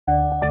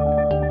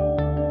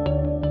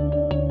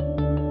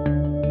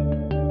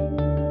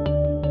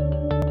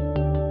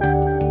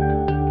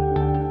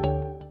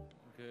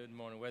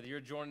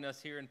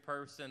us here in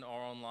person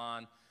or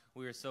online,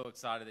 we are so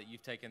excited that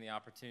you've taken the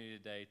opportunity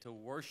today to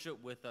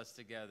worship with us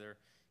together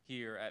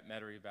here at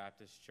Metairie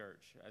Baptist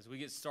Church. As we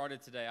get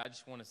started today, I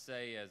just want to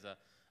say as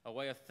a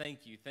way of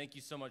thank you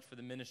so much for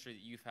the ministry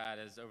that you've had,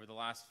 as over the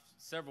last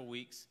several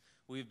weeks,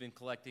 we've been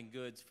collecting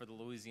goods for the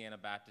Louisiana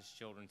Baptist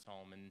Children's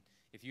Home. And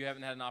if you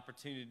haven't had an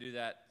opportunity to do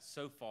that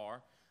so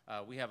far,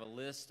 we have a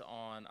list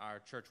on our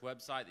church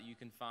website that you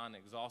can find,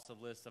 an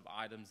exhaustive list of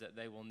items that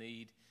they will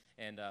need.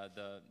 And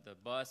the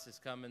bus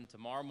is coming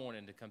tomorrow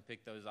morning to come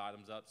pick those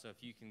items up. So if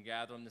you can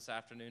gather them this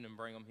afternoon and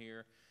bring them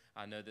here,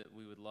 I know that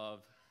we would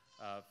love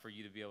for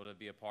you to be able to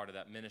be a part of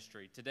that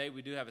ministry. Today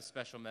we do have a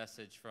special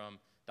message from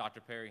Dr.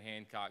 Perry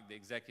Hancock, the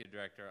Executive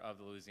Director of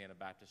the Louisiana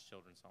Baptist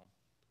Children's Home.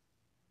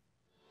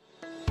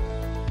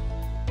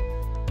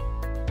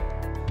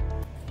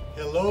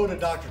 Hello to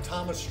Dr.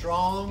 Thomas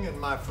Strong and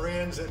my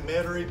friends at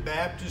Metairie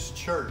Baptist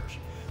Church.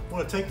 I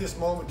want to take this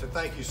moment to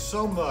thank you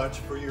so much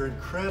for your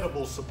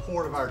incredible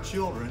support of our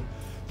children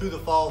through the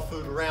Fall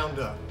Food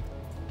Roundup.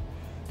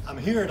 I'm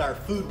here at our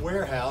food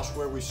warehouse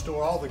where we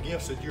store all the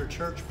gifts that your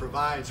church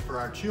provides for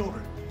our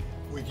children.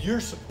 With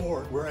your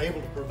support, we're able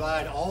to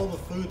provide all the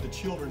food the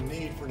children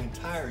need for an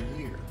entire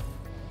year.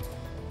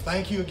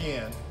 Thank you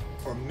again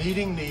for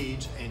meeting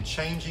needs and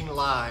changing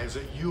lives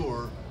at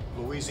your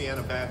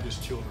Louisiana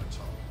Baptist Children's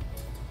Home.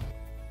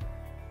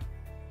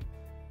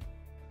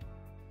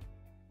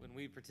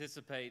 We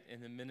participate in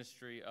the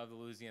ministry of the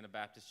Louisiana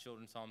Baptist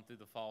Children's Home through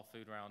the Fall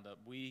Food Roundup.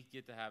 We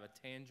get to have a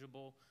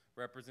tangible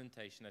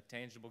representation, a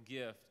tangible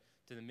gift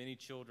to the many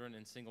children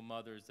and single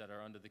mothers that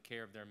are under the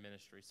care of their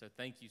ministry. So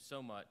thank you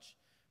so much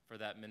for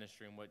that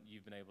ministry and what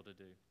you've been able to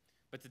do.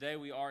 But today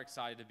we are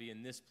excited to be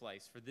in this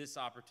place, for this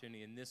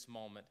opportunity, in this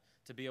moment,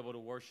 to be able to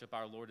worship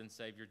our Lord and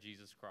Savior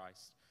Jesus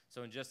Christ.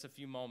 So in just a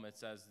few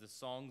moments, as the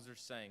songs are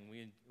sang,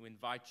 we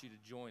invite you to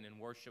join and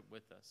worship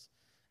with us.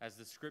 As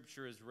the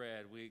scripture is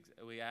read,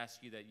 we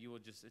ask you that you will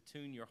just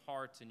attune your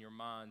hearts and your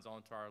minds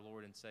onto our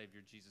Lord and Savior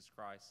Jesus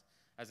Christ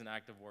as an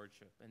act of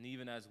worship. And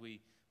even as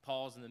we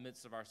pause in the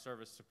midst of our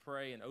service to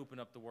pray and open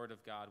up the Word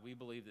of God, we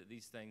believe that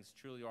these things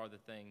truly are the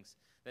things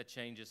that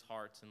changes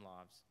hearts and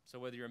lives. So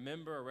whether you're a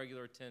member, a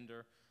regular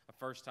attender, a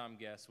first-time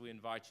guest, we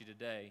invite you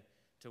today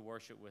to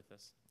worship with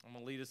us. I'm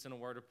going to lead us in a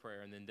word of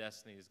prayer, and then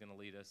Destiny is going to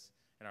lead us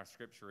in our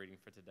scripture reading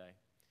for today.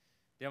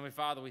 Dear Heavenly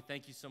Father, we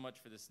thank you so much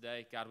for this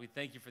day. God, we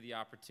thank you for the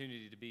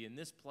opportunity to be in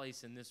this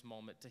place, in this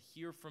moment, to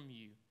hear from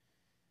you.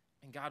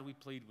 And God, we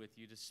plead with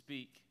you to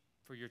speak,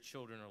 for your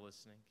children are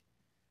listening.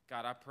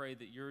 God, I pray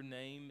that your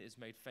name is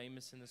made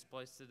famous in this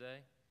place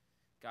today.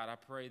 God, I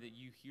pray that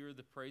you hear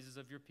the praises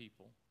of your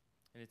people.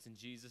 And it's in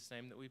Jesus'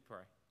 name that we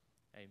pray.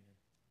 Amen.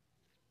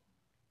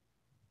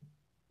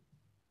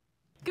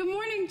 Good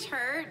morning,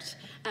 church.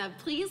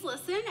 Please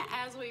listen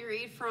as we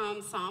read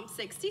from Psalm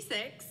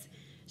 66.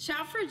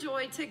 Shout for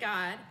joy to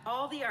God,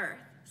 all the earth.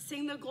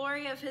 Sing the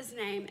glory of his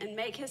name and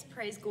make his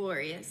praise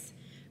glorious.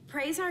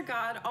 Praise our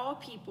God, all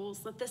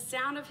peoples. Let the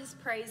sound of his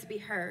praise be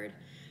heard.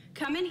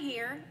 Come and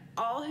hear,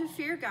 all who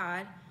fear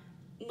God.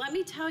 Let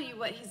me tell you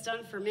what he's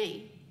done for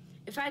me.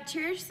 If I had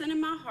cherished sin in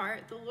my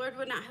heart, the Lord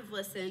would not have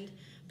listened.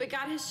 But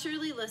God has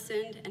surely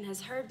listened and has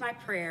heard my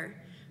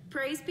prayer.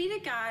 Praise be to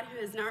God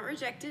who has not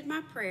rejected my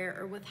prayer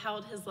or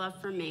withheld his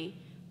love from me.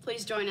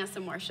 Please join us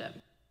in worship.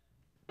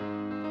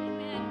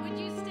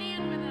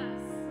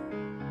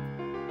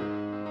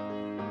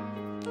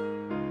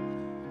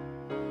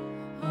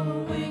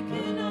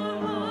 Awaken our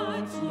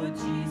hearts, Lord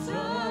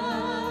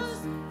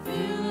Jesus.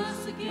 Fill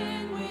us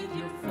again with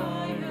your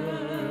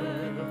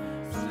fire.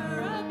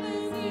 Stir up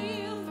a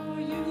zeal for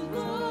you,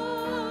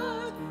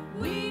 Lord.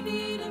 We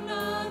need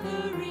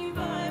another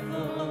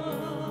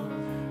revival.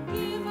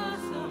 Give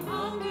us a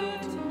hunger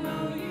to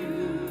know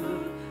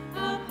you,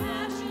 a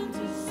passion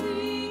to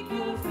seek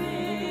your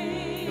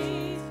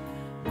face.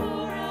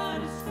 Pour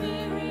out a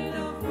spirit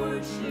of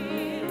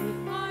worship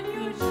on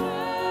your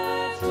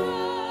church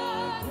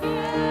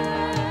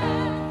again.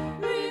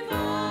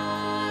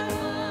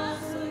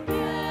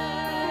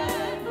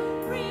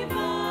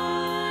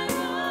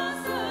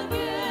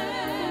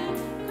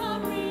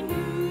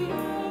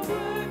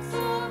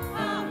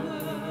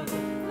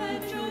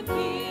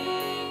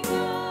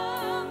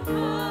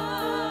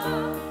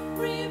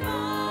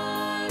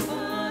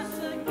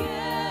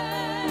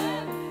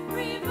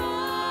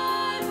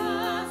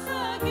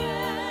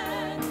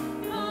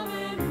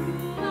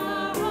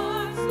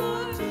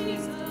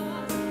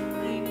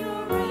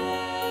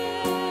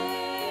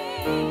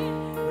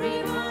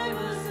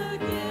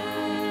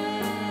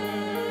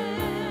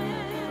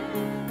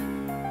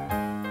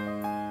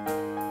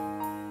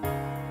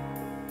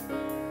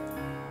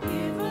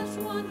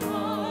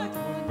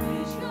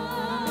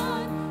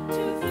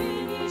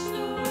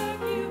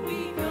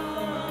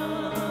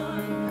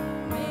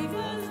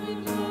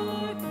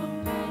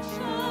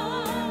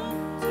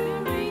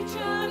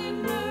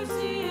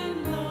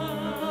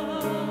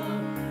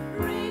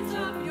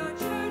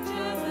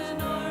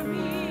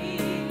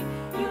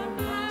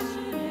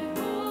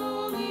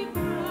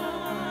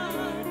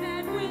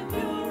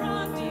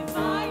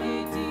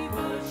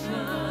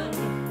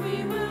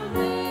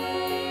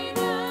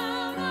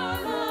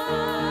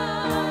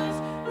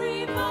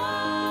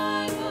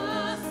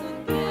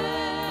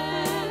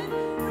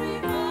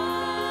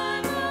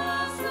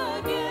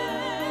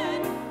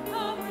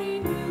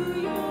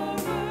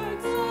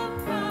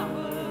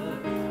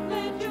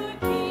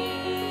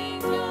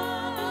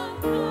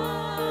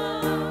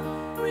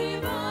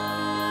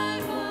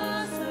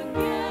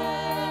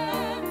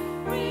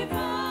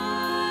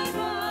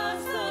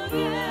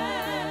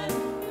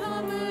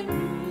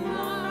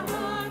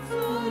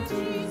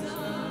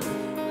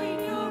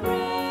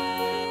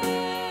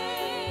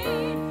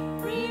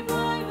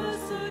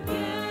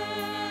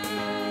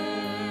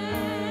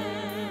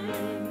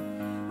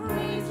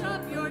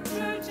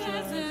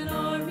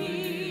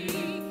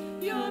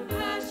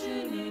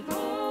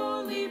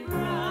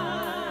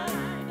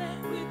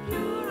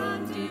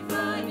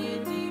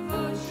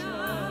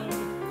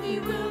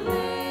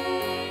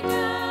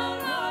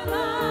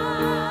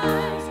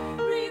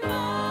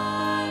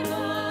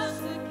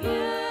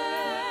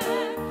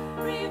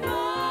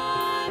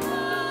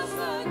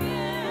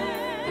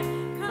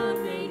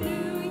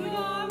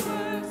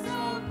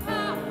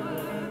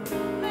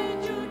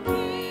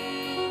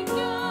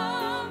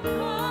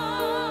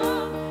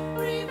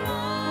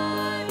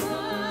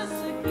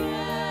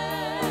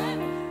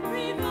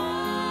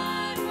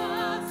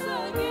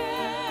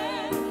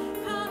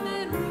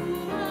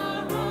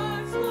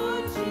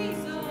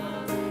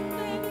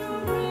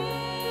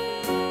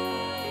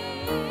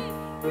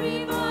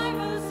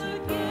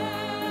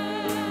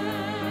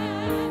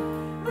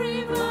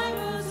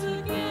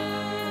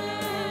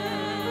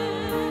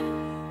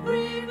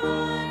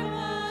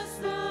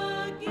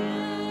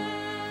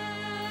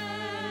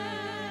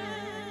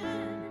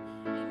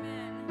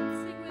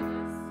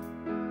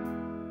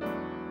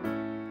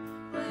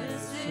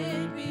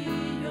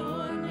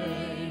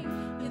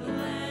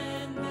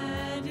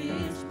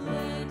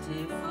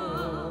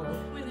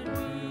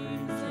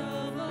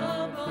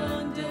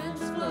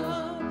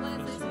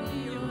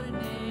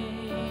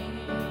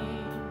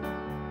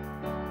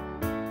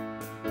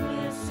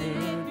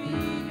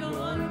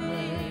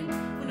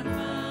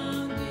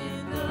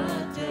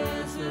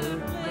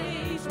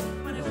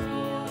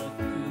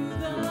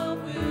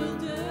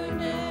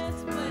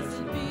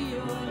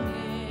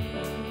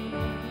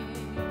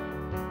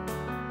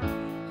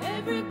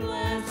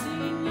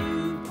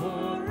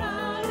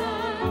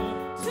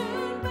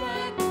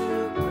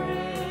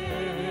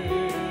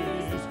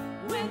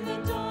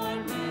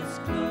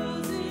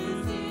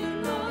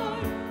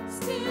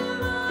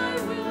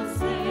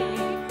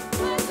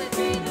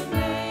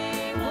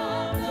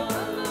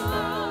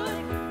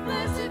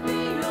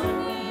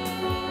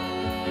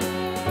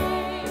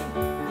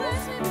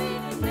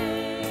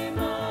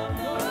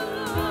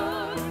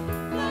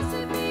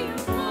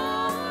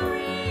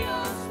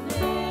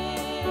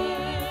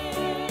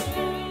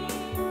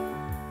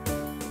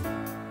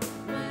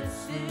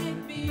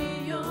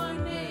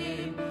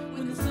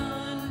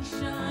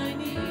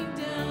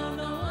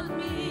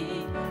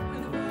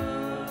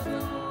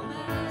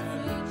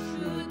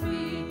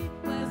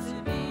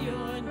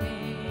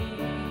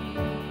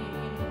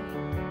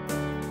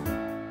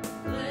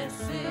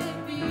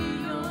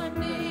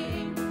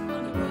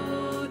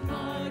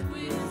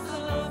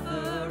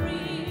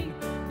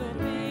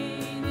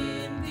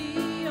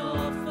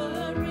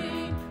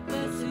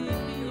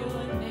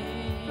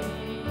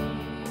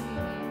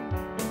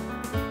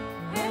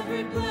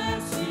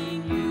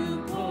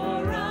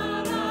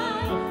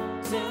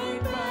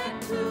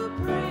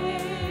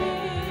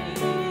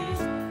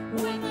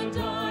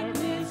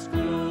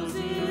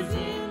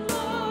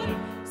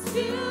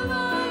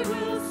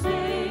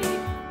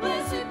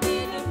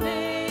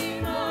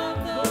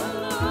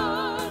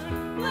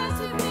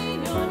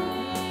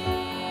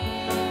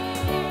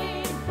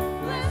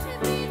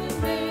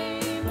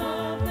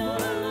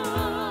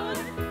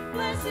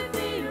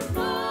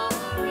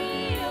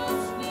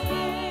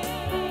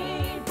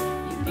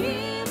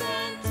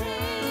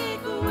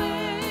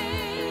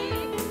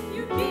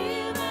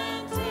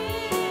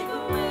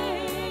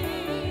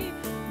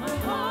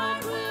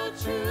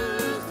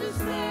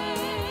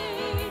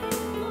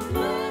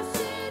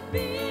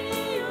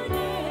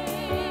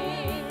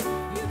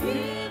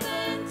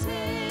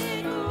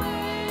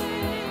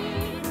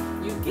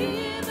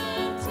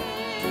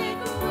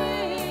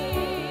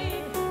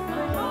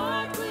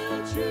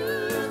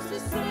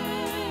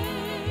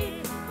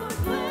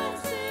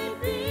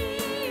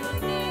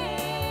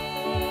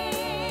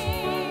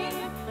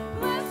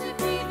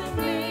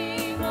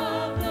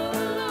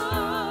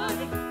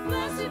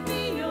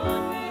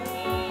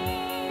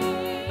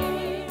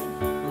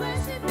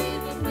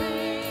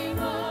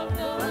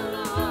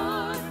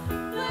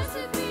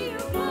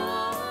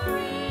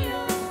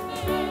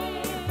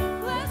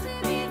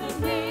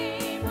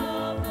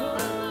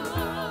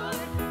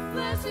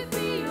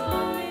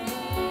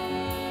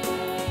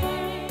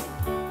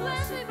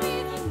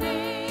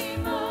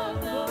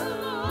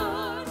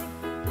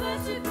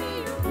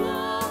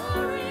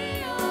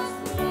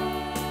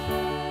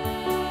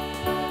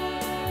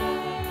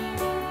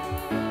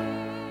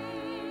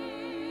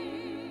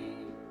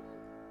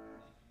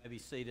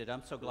 Seated.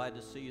 I'm so glad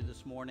to see you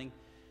this morning.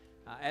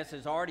 As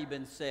has already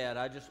been said,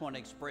 I just want to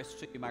express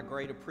to you my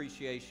great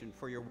appreciation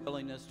for your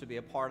willingness to be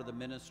a part of the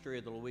ministry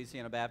of the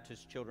Louisiana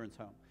Baptist Children's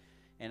Home.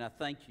 And I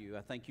thank you.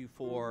 I thank you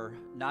for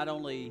not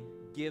only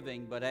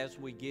giving, but as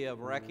we give,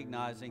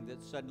 recognizing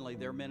that suddenly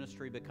their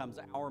ministry becomes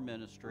our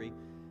ministry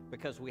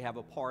because we have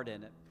a part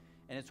in it.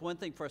 And it's one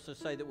thing for us to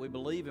say that we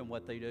believe in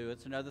what they do.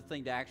 It's another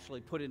thing to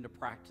actually put into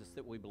practice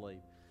that we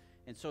believe.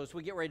 And so as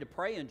we get ready to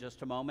pray in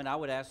just a moment, I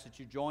would ask that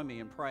you join me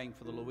in praying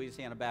for the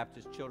Louisiana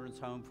Baptist Children's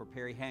Home, for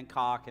Perry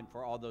Hancock, and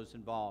for all those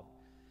involved.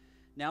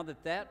 Now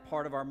that that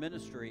part of our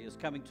ministry is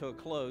coming to a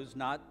close,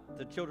 not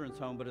the Children's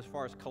Home, but as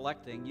far as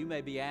collecting, you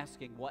may be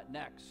asking, what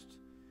next?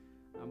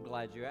 I'm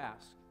glad you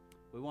asked.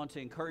 We want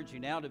to encourage you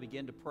now to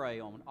begin to pray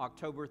on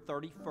October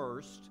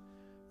 31st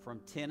From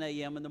 10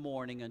 a.m. in the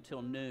morning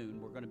until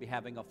noon, we're going to be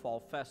having a fall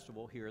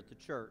festival here at the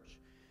church.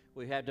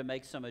 We had to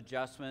make some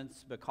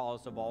adjustments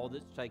because of all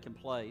that's taken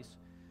place.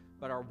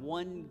 But our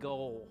one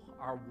goal,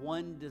 our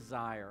one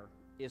desire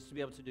is to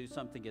be able to do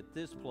something at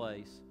this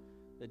place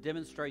that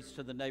demonstrates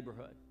to the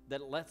neighborhood,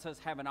 that lets us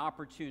have an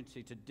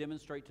opportunity to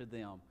demonstrate to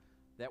them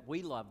that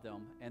we love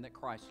them and that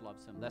Christ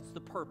loves them. That's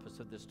the purpose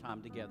of this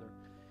time together.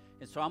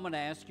 And so I'm going to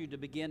ask you to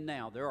begin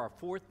now. There are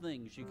 4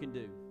 things you can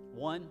do.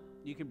 1,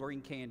 you can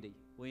bring candy.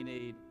 We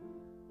need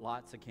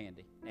lots of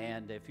candy.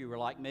 And if you were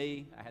like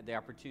me, I had the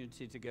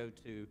opportunity to go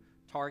to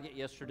Target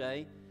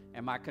yesterday,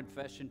 and my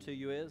confession to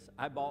you is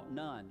I bought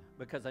none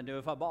because I knew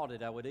if I bought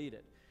it, I would eat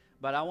it.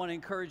 But I want to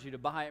encourage you to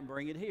buy it and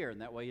bring it here,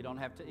 and that way you don't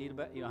have to you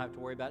don't have to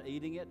worry about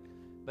eating it.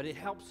 But it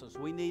helps us.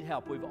 We need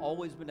help. We've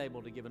always been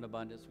able to give an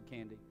abundance of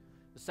candy.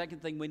 The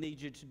second thing we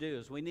need you to do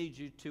is we need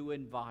you to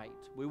invite.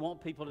 We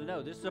want people to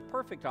know this is a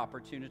perfect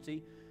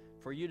opportunity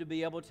for you to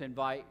be able to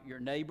invite your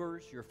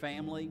neighbors, your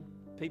family,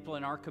 people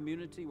in our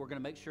community. We're going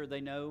to make sure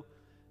they know.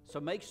 So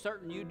make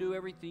certain you do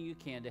everything you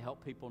can to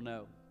help people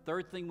know.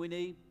 Third thing we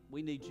need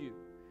you.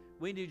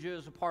 We need you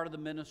as a part of the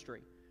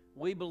ministry.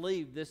 We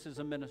believe this is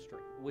a ministry.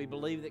 We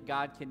believe that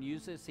God can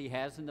use this. He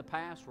has in the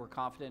past. We're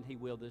confident He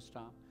will this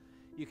time.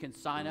 You can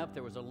sign up.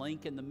 There was a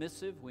link in the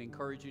missive. We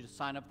encourage you to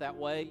sign up that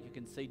way. You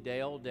can see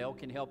Dale. Dale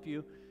can help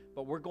you.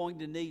 But we're going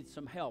to need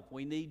some help.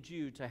 We need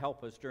you to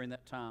help us during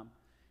that time.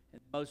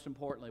 And most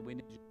importantly, we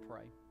need you to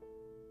pray.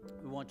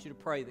 We want you to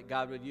pray that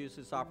God would use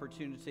this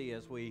opportunity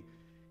as we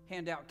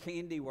hand out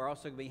candy. We're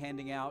also going to be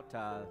handing out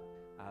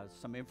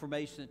some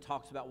information that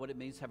talks about what it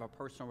means to have a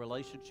personal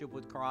relationship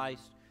with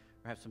Christ.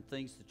 We have some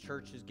things the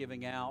church is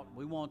giving out.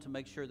 We want to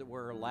make sure that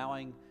we're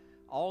allowing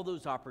all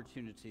those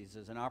opportunities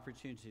as an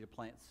opportunity to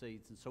plant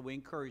seeds. And so we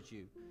encourage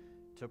you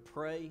to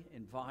pray,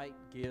 invite,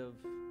 give,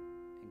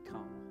 and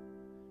come.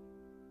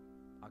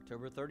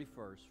 October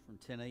 31st from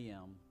 10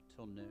 a.m.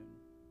 till noon.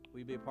 Will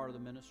you be a part of the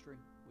ministry?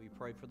 Will you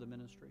pray for the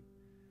ministry?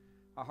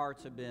 Our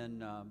hearts have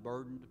been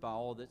burdened by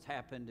all that's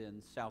happened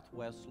in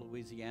southwest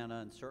Louisiana,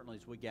 and certainly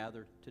as we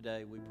gather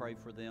today, we pray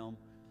for them.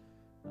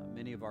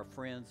 Many of our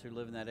friends who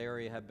live in that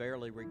area have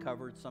barely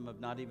recovered. Some have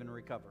not even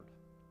recovered,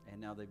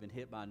 and now they've been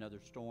hit by another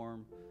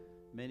storm.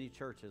 Many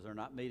churches are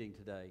not meeting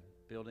today.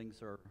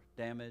 Buildings are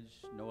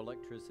damaged, no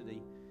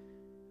electricity.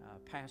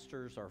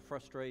 Pastors are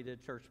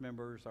frustrated. Church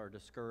members are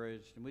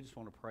discouraged, and we just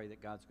want to pray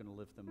that God's going to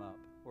lift them up.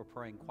 We're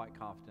praying quite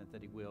confident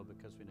that He will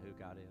because we know who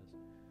God is.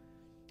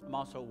 I'm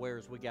also aware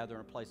as we gather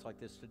in a place like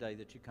this today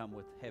that you come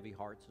with heavy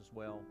hearts as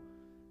well.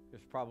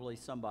 There's probably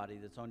somebody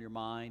that's on your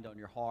mind, on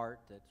your heart,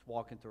 that's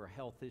walking through a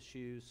health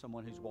issue,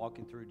 someone who's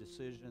walking through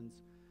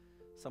decisions,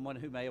 someone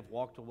who may have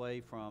walked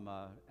away from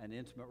an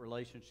intimate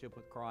relationship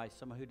with Christ,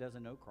 someone who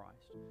doesn't know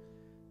Christ.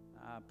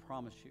 I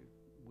promise you,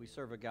 we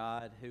serve a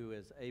God who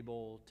is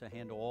able to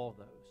handle all of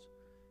those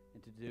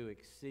and to do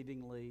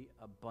exceedingly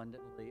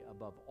abundantly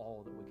above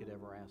all that we could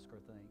ever ask or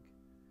think.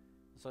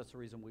 So that's the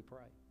reason we pray.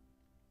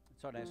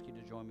 So I'd ask you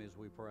to join me as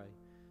we pray.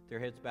 With your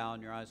heads bowed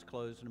and your eyes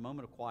closed, in a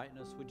moment of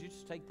quietness, would you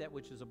just take that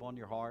which is upon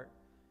your heart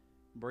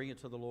and bring it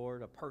to the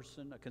Lord, a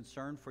person, a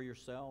concern for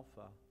yourself,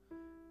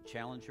 a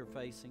challenge you're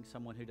facing,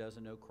 someone who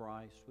doesn't know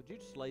Christ. Would you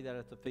just lay that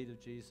at the feet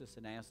of Jesus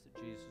and ask that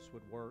Jesus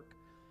would work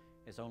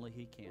as only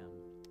He can?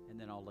 And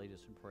then I'll lead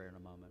us in prayer in a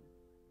moment.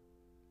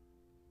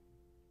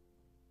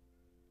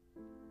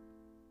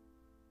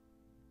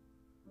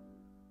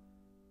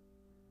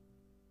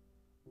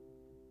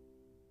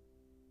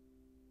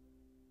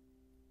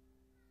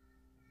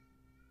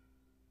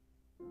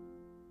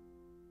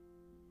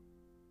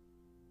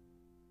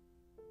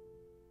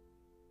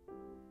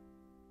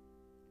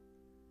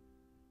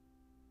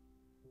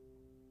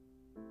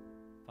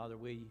 Father,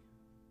 we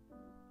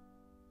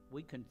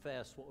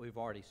confess what we've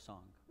already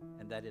sung,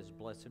 and that is,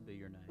 blessed be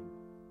your name.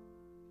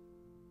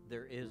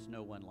 There is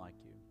no one like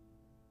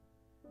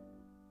you.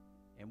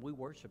 And we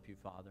worship you,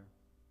 Father.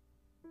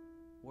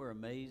 We're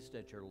amazed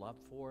at your love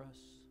for us.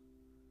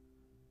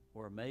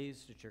 We're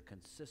amazed at your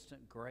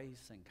consistent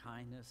grace and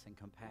kindness and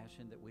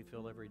compassion that we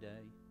feel every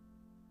day.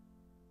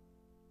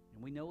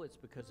 And we know it's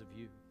because of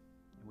you,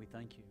 and we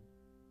thank you.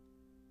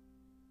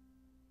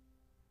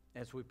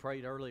 As we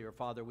prayed earlier,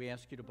 Father, we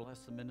ask you to bless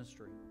the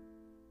ministry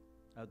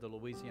of the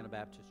Louisiana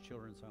Baptist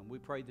Children's Home. We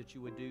pray that you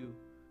would do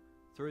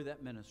through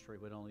that ministry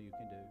what only you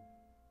can do.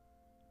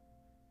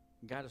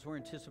 And God, as we're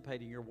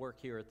anticipating your work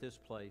here at this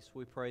place,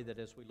 we pray that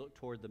as we look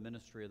toward the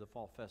ministry of the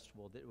Fall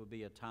Festival, that it would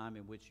be a time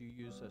in which you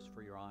use us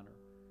for your honor.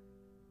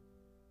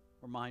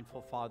 We're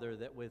mindful, Father,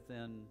 that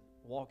within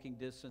walking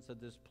distance of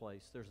this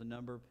place, there's a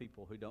number of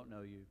people who don't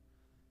know you.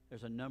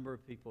 There's a number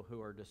of people who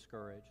are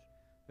discouraged.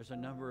 There's a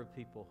number of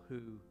people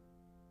who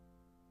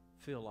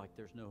feel like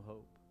there's no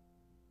hope.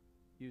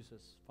 Use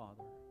us,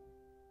 Father.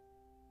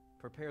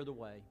 Prepare the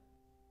way.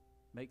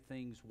 Make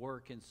things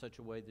work in such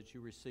a way that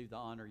you receive the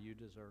honor you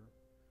deserve.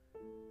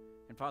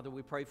 And Father,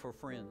 we pray for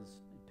friends,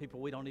 people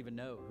we don't even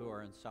know who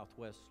are in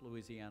southwest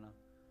Louisiana.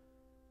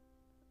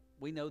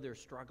 We know they're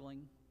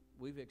struggling.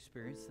 We've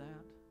experienced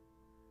that.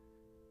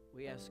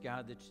 We ask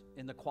God that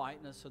in the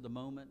quietness of the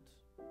moment,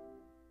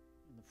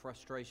 in the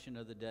frustration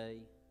of the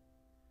day,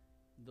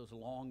 those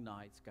long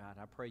nights, God,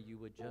 I pray you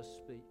would just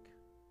speak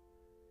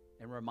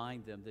and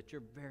remind them that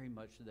you're very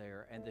much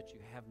there and that you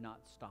have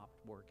not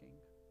stopped working.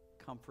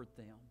 Comfort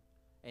them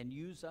and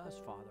use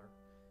us, Father.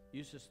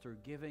 Use us through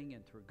giving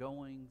and through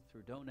going,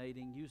 through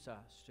donating. Use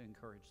us to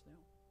encourage them.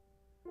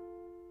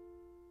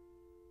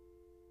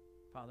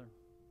 Father,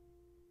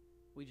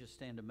 we just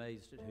stand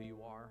amazed at who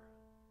you are.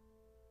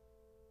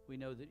 We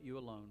know that you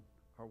alone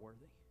are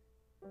worthy.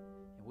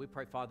 And we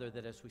pray, Father,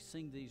 that as we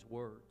sing these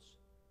words,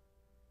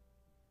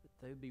 that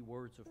they would be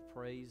words of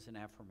praise and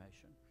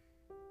affirmation.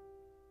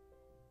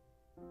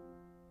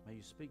 May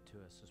you speak to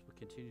us as we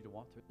continue to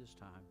walk through this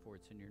time, for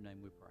it's in your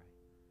name we pray.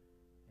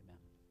 Amen.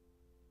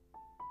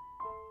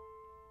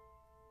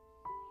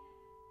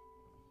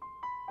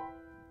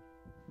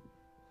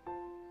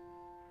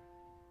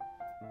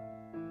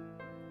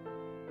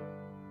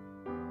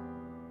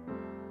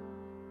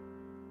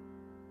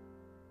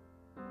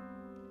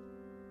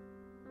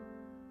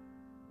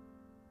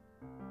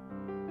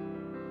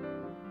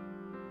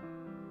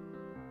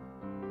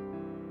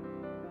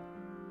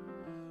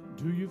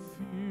 Do you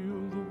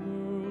feel the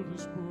world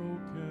is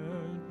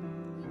broken?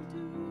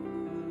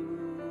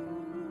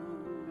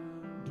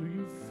 Do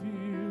you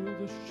feel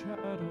the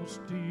shadows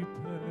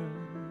deepen?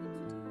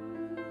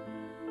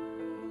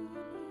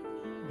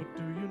 But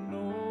do you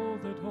know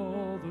that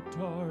all the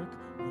dark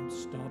won't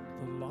stop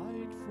the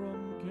light from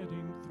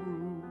getting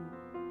through?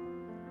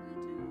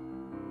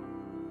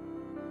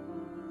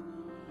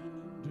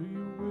 Do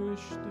you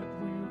wish that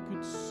we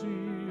could see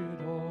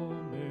it all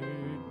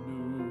made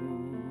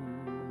new?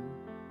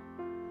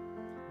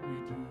 We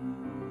do.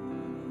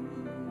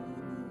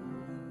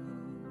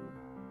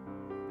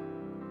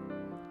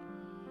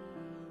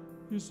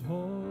 Is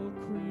all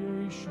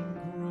creation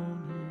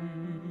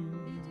groaning?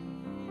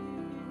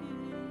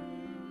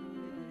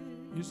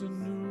 Is a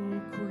new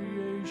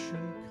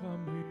creation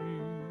coming?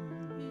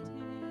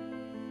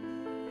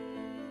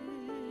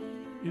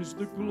 Is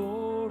the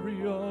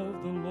glory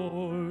of the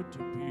Lord to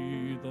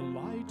be the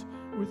light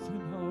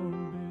within our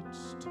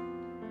midst?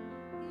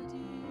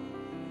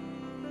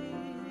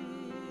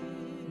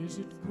 Is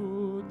it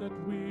good that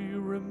we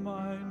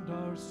remind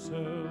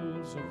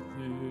ourselves of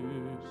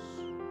this?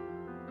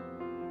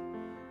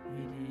 It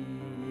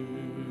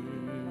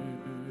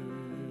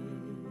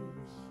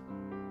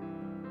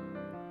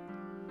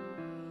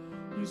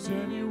is. Is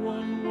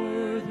anyone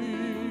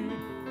worthy?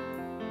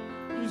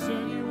 Is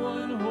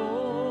anyone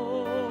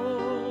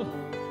whole?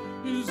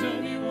 Is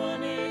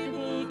anyone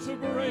able to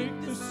break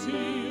the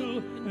seal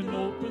and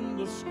open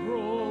the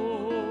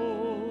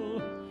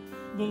scroll?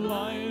 The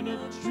Lion of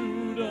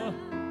Judah,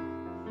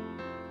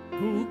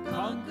 who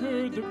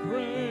conquered the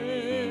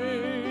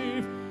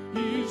grave.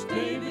 He's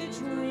David's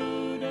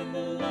root and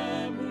the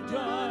Lamb who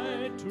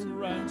died to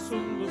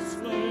ransom the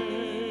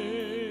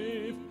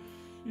slave.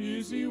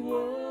 Is he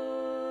worthy?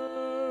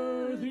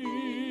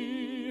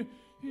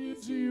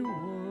 Is he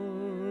worthy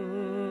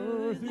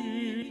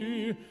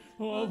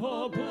of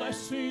all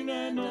blessing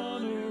and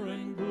honor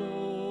and glory?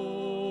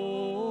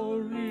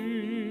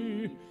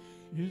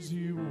 Is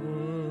he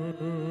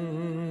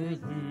worthy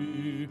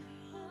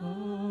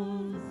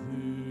of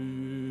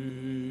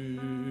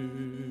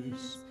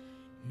this?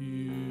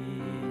 He is.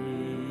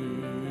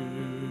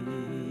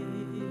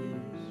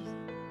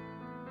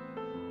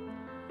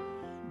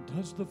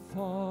 Does the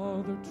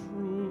Father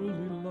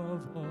truly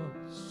love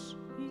us?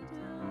 He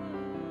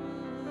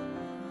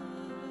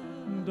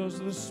does. Does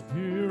the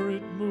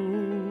Spirit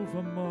move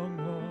among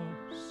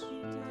us?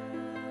 He does.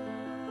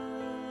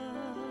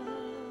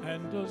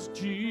 And does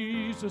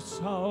Jesus,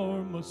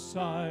 our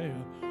Messiah,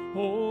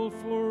 hold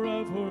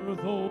forever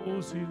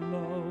those he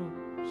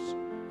loves?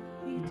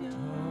 He does.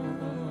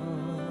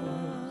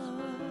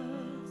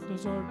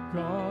 Does our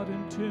God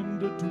intend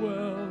to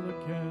dwell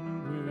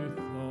again with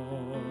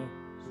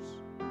us?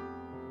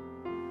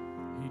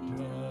 He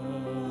does.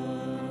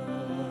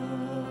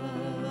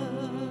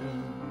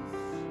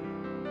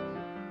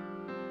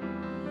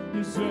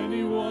 Is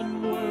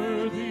anyone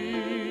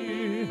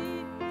worthy?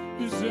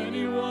 Is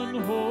anyone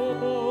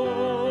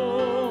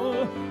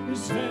whole?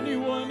 Is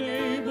anyone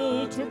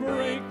able to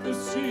break the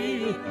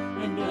seal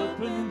and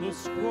open the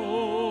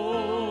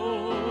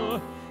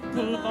scroll?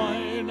 The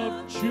Lion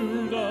of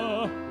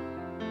Judah,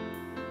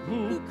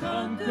 who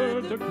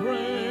conquered the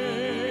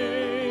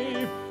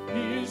grave.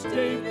 He is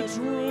David's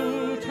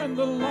root and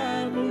the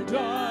Lamb who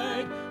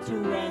died to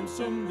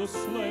ransom the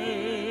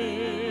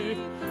slave.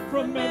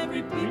 From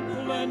every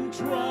people and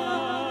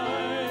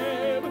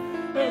tribe,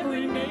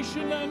 every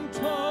nation and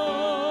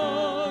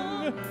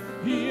tongue,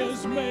 he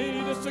has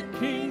made us a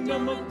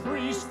kingdom of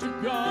priests to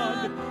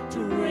God,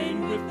 to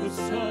reign with the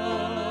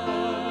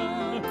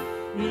Son.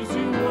 Is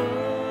he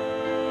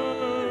worthy?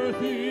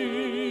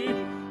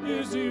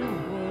 Is he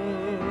worthy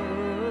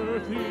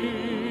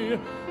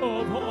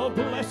of all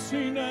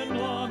blessing and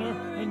honor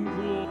and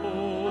glory?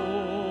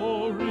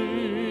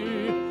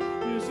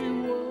 Is he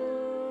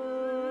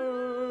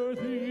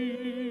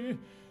worthy?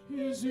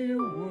 Is he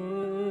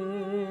worthy?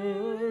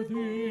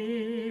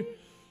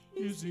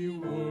 Is he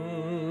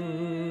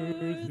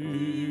worthy?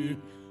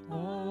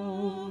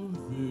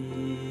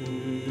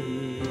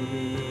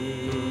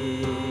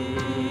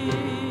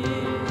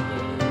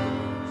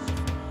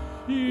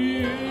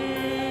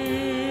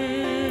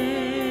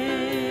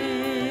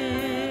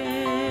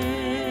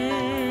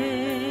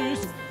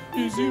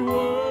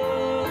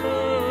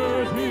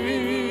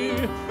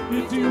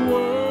 Is he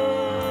worthy?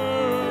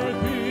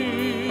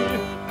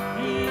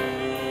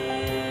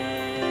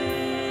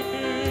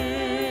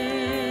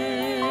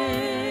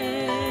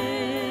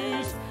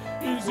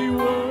 Is he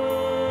worthy?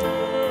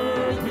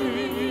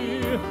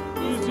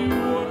 Is he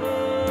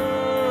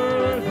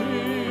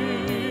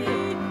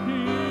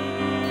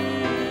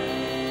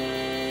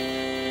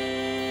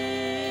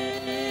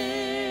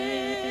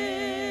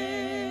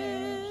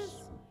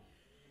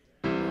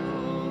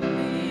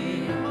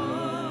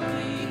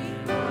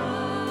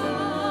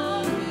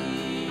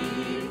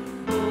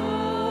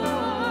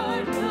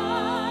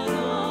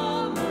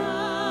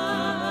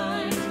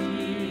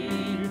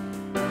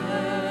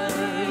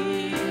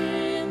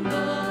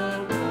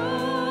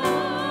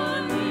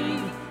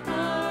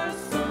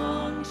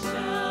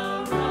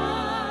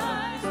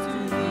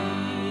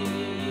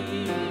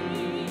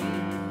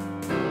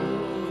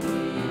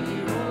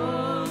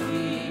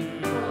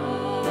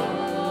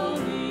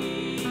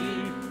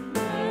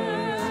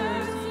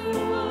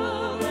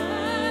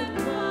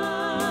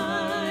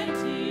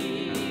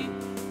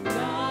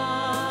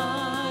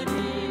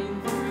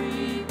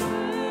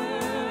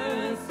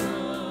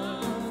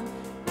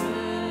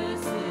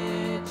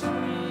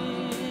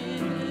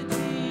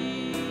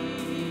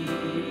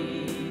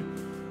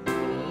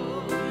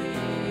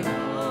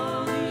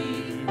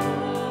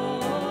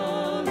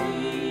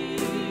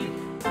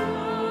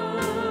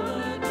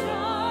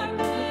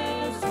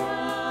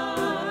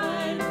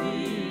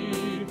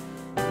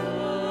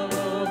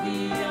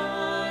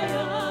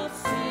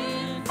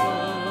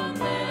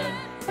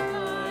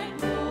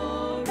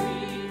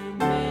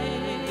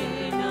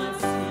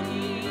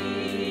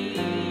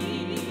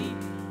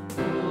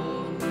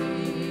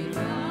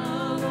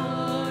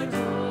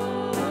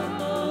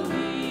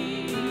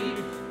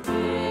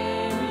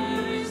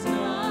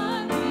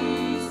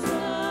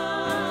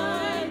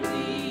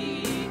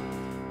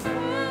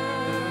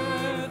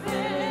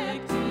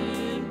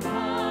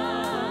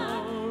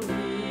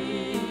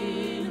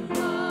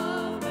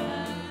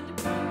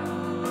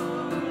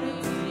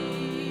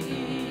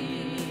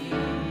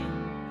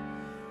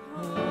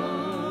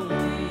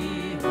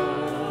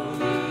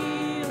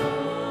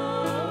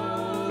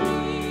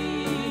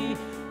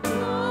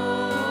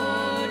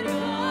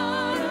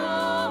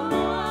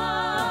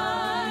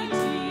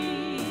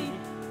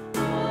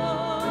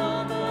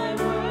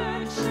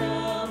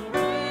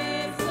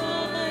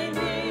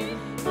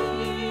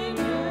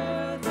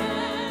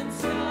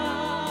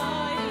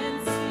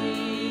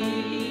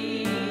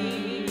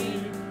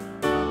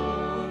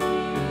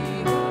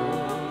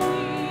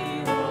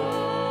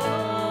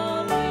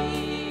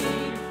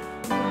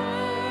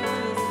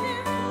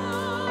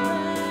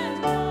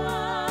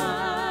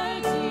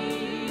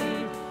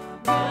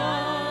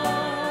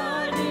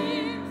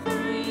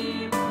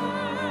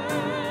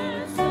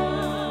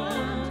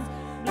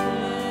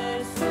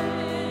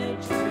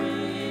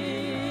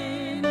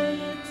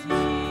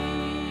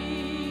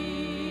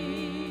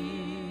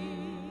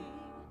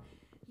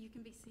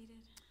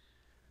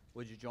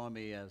Would you join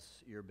me as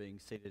you're being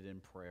seated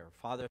in prayer?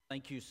 Father,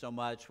 thank you so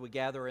much. We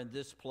gather in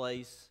this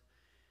place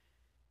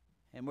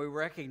and we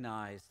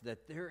recognize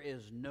that there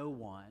is no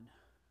one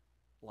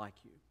like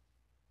you.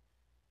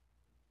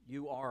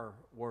 You are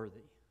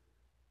worthy.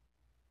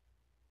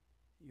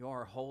 You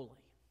are holy.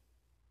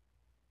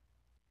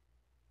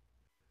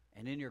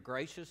 And in your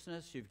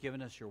graciousness, you've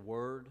given us your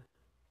word.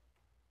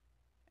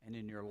 And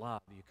in your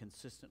love, you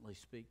consistently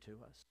speak to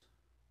us.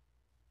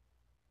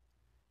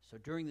 So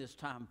during this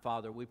time,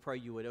 Father, we pray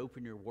you would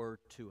open your word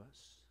to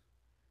us.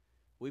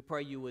 We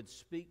pray you would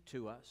speak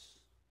to us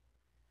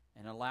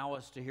and allow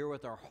us to hear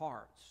with our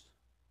hearts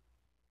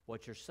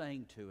what you're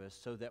saying to us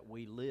so that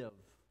we live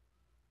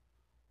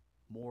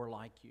more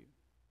like you,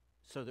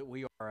 so that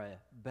we are a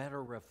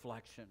better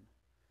reflection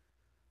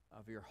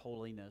of your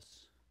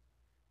holiness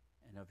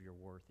and of your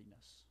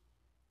worthiness.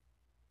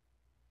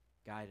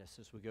 Guide us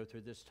as we go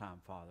through this time,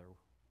 Father.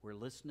 We're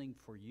listening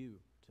for you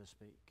to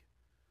speak.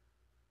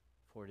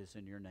 For it is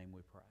in your name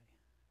we pray.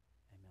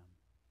 Amen.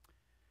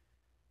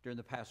 During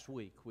the past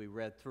week, we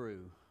read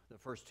through the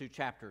first two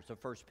chapters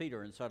of 1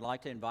 Peter, and so I'd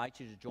like to invite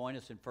you to join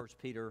us in 1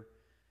 Peter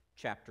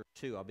chapter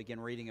 2. I'll begin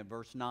reading at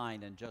verse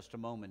 9 in just a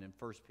moment in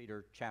 1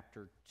 Peter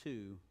chapter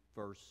 2,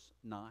 verse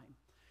 9. I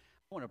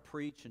want to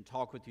preach and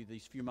talk with you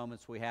these few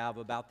moments we have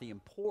about the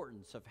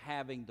importance of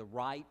having the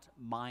right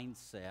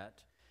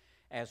mindset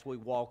as we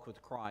walk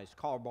with Christ.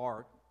 Karl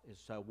Barth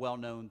is a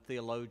well-known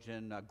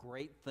theologian, a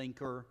great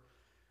thinker.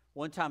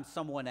 One time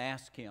someone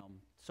asked him,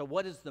 so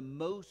what is the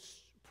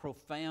most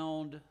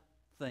profound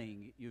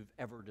thing you've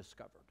ever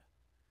discovered?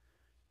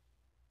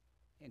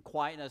 In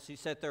quietness, he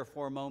sat there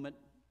for a moment.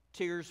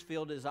 Tears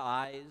filled his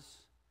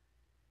eyes.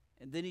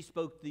 And then he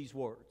spoke these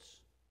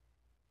words.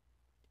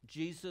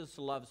 Jesus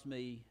loves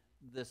me,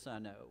 this I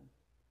know,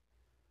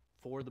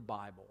 for the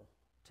Bible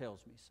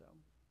tells me so.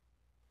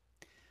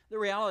 The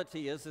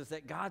reality is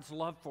that God's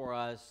love for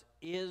us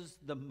is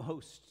the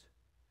most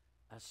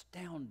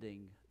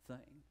astounding thing.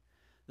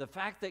 The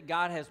fact that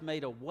God has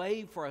made a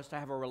way for us to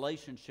have a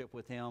relationship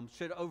with Him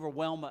should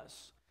overwhelm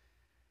us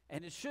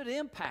And it should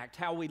impact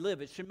how we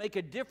live. It should make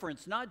a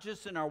difference, not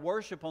just in our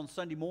worship on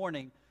Sunday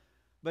morning,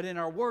 but in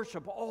our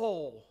worship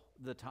all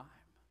the time.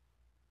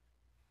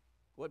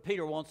 What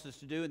Peter wants us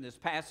to do in this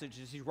passage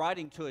is he's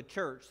writing to a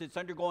church that's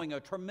undergoing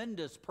a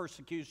tremendous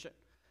persecution.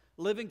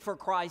 Living for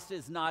Christ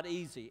is not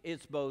easy.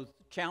 It's both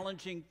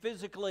challenging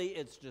physically,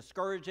 it's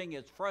discouraging,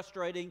 it's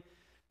frustrating.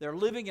 They're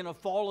living in a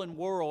fallen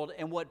world,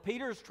 and what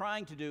Peter's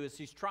trying to do is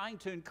he's trying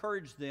to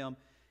encourage them.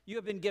 You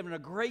have been given a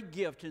great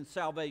gift in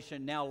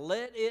salvation. Now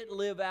let it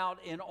live out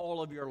in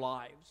all of your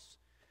lives.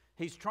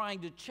 He's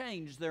trying to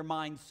change their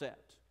mindset.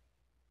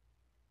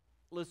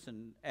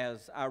 Listen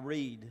as I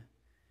read,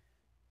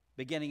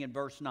 beginning in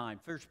verse 9.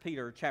 1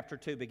 Peter chapter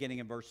 2, beginning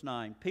in verse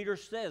 9. Peter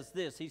says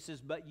this. He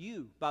says, but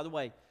you, by the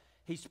way,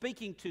 he's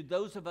speaking to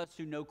those of us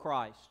who know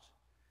Christ.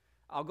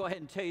 I'll go ahead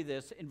and tell you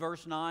this. In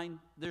verse 9,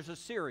 there's a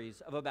series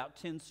of about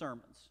 10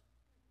 sermons.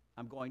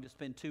 I'm going to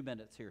spend 2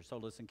 minutes here, so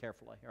listen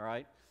carefully, all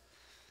right?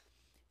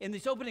 In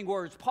these opening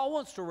words,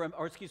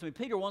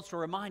 Peter wants to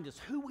remind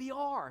us who we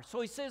are. So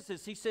he says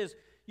this. He says,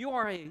 you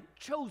are a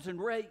chosen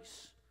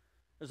race.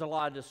 There's a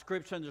lot of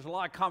description. There's a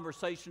lot of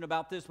conversation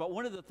about this. But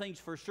one of the things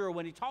for sure,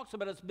 when he talks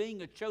about us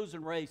being a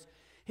chosen race,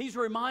 he's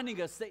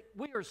reminding us that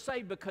we are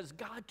saved because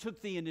God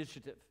took the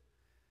initiative.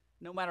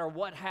 No matter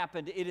what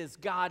happened, it is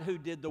God who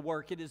did the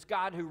work. It is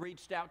God who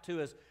reached out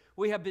to us.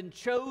 We have been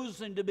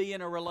chosen to be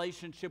in a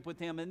relationship with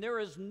Him. And there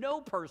is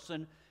no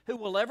person who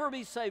will ever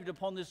be saved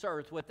upon this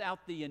earth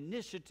without the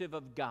initiative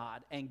of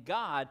God. And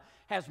God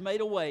has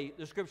made a way,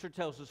 the Scripture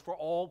tells us, for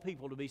all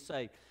people to be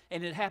saved.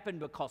 And it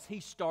happened because He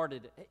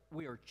started it.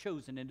 We are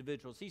chosen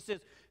individuals. He says,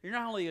 you're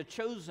not only a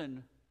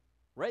chosen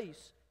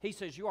race, He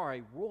says you are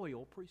a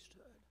royal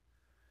priesthood.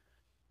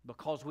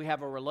 Because we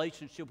have a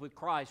relationship with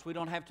Christ, we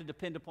don't have to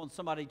depend upon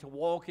somebody to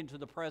walk into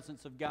the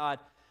presence of God.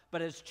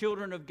 But as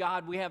children of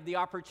God, we have the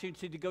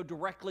opportunity to go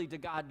directly to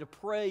God, to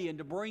pray and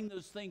to bring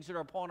those things that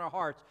are upon our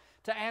hearts,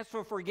 to ask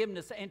for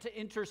forgiveness and to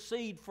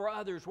intercede for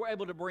others. We're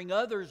able to bring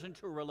others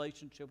into a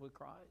relationship with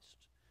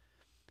Christ.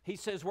 He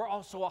says we're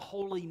also a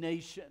holy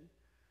nation.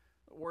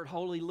 The word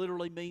holy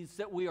literally means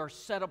that we are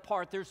set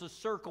apart. There's a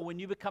circle. When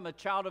you become a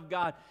child of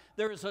God,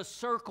 there is a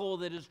circle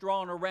that is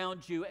drawn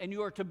around you, and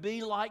you are to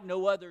be like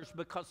no others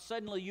because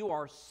suddenly you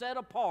are set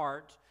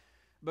apart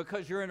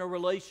because you're in a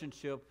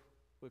relationship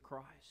with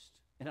Christ.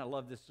 And I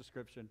love this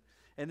description.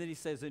 And then he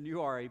says, and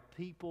you are a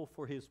people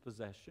for His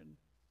possession.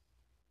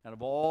 Out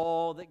of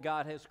all that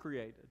God has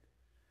created,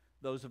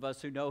 those of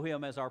us who know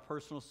Him as our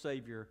personal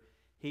Savior,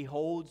 He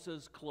holds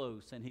us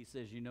close and He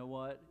says, you know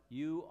what?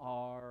 You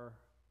are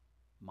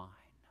mine.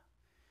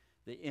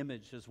 The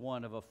image is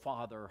one of a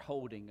father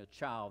holding a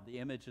child. The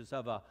image is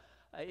of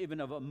even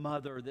of a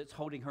mother that's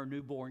holding her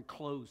newborn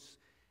close.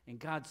 And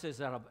God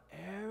says, out of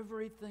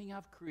everything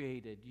I've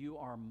created, you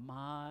are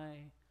my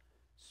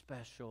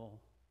special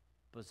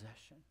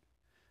possession.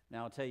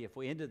 Now, I'll tell you, if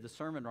we ended the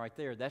sermon right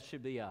there, that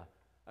should be a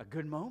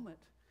good moment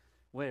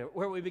where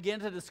we begin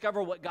to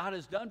discover what God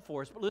has done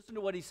for us. But listen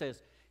to what he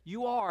says.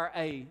 You are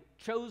a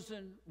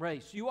chosen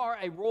race. You are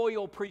a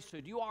royal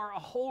priesthood. You are a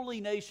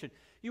holy nation.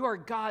 You are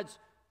God's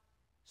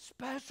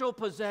special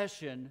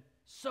possession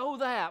so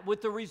that,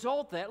 with the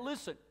result that,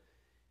 listen,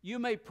 you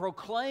may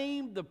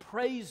proclaim the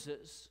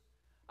praises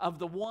of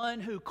the one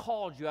who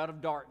called you out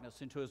of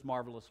darkness into His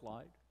marvelous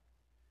light.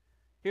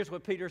 Here's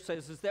what Peter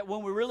says, is that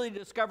when we really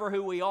discover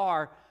who we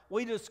are,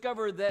 we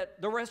discover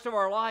that the rest of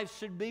our lives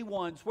should be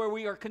ones where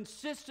we are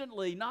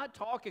consistently not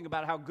talking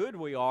about how good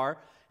we are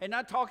and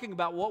not talking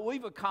about what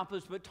we've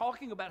accomplished, but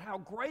talking about how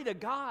great a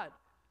God.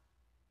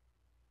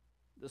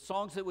 The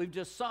songs that we've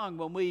just sung,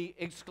 when we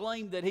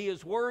exclaim that He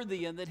is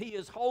worthy and that He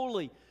is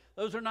holy,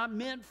 those are not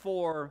meant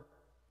for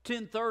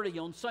 10:30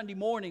 on Sunday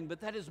morning, but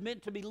that is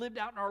meant to be lived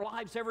out in our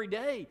lives every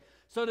day.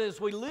 So that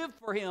as we live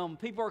for Him,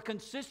 people are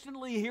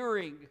consistently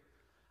hearing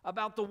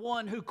about the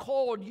one who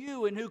called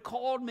you and who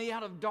called me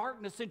out of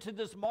darkness into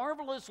this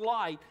marvelous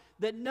light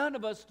that none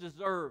of us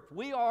deserve.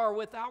 We are,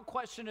 without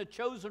question, a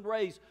chosen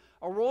race,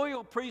 a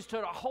royal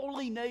priesthood, a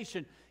holy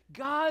nation,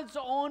 God's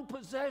own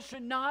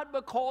possession, not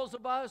because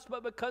of us,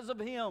 but because of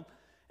Him.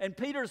 And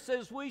Peter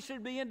says we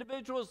should be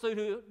individuals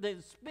who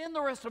spend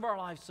the rest of our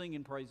life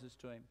singing praises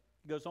to Him.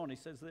 He goes on, he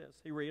says this,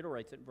 he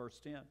reiterates it in verse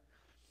 10.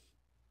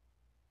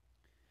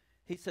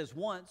 He says,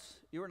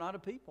 once you were not a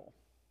people,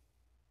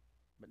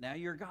 but now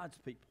you're God's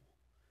people.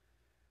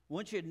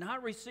 Once you had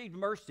not received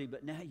mercy,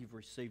 but now you've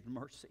received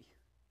mercy.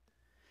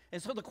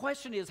 And so the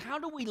question is, how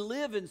do we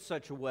live in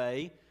such a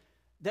way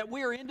that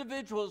we are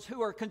individuals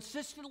who are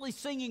consistently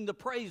singing the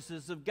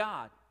praises of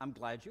God? I'm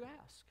glad you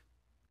asked,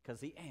 because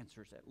He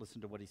answers it.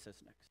 Listen to what He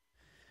says next.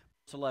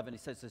 Verse 11, He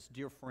says this,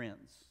 dear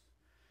friends.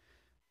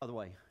 By the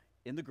way,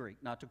 in the Greek,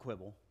 not to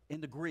quibble,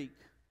 in the Greek,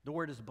 the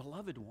word is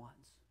beloved ones,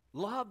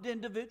 loved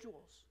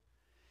individuals.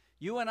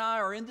 You and I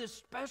are in this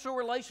special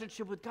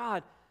relationship with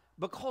God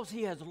because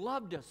He has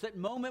loved us. That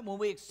moment when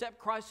we accept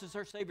Christ as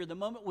our Savior, the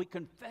moment we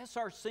confess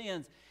our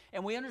sins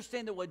and we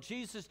understand that what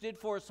Jesus did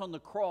for us on the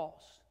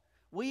cross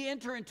We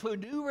enter into a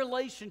new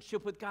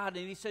relationship with God,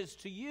 and he says,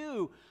 to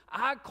you,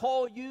 I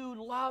call you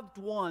loved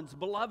ones,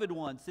 beloved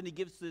ones. And he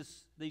gives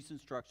these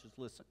instructions.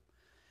 Listen.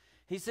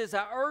 He says,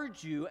 I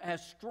urge you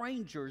as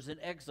strangers and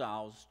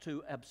exiles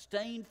to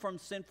abstain from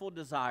sinful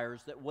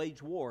desires that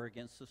wage war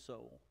against the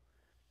soul.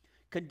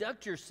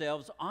 Conduct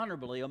yourselves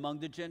honorably among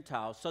the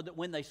Gentiles, so that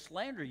when they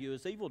slander you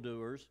as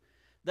evildoers,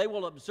 they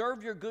will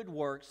observe your good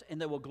works, and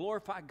they will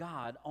glorify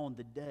God on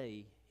the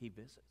day he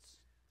visits.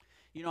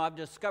 You know, I've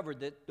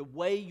discovered that the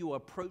way you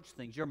approach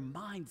things, your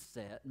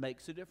mindset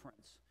makes a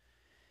difference.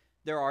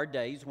 There are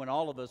days when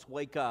all of us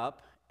wake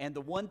up, and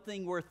the one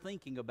thing we're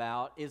thinking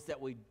about is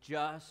that we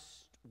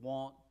just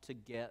want to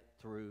get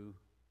through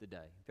the day.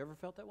 Have you ever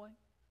felt that way?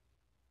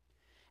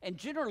 And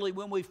generally,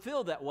 when we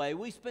feel that way,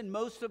 we spend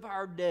most of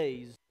our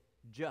days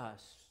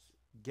just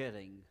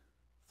getting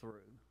through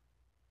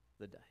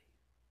the day.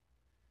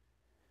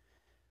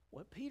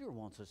 What Peter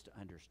wants us to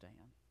understand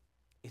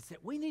is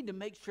that we need to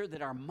make sure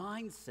that our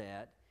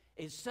mindset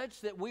is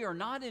such that we are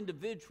not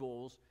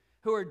individuals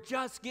who are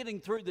just getting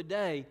through the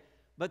day,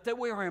 but that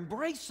we are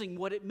embracing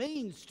what it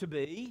means to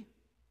be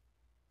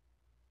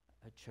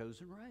a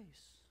chosen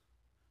race,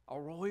 a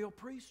royal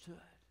priesthood,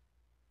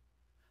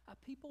 a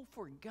people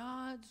for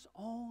God's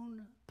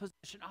own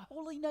possession, a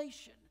holy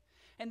nation.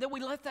 And then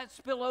we let that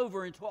spill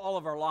over into all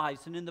of our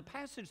lives. And in the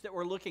passage that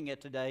we're looking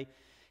at today,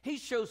 he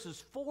shows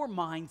us 4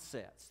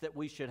 mindsets that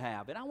we should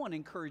have. And I want to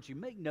encourage you,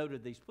 make note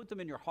of these. Put them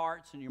in your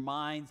hearts and your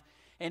minds.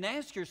 And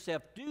ask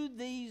yourself, do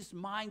these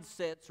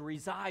mindsets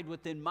reside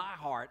within my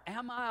heart?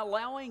 Am I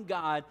allowing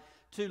God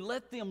to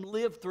let them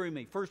live through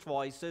me? First of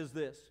all, he says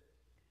this.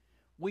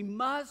 We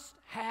must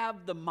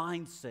have the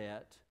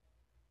mindset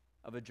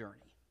of a journey.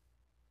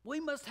 We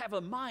must have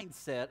a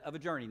mindset of a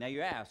journey. Now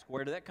you ask,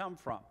 where did that come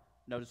from?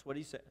 Notice what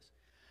he says.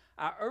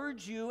 I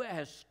urge you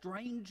as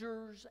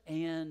strangers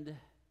and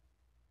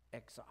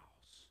exiles.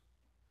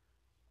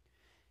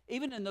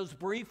 Even in those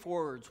brief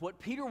words, what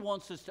Peter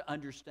wants us to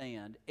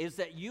understand is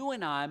that you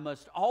and I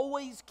must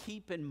always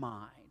keep in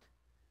mind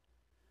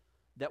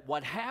that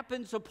what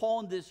happens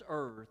upon this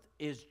earth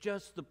is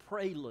just the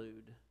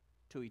prelude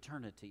to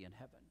eternity in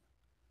heaven.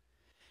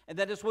 And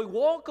that as we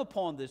walk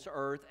upon this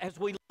earth, as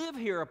we live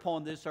here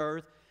upon this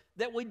earth,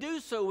 that we do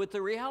so with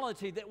the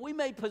reality that we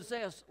may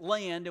possess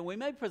land and we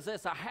may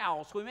possess a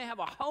house, we may have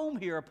a home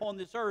here upon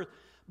this earth,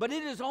 but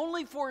it is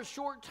only for a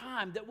short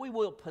time that we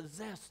will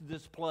possess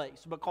this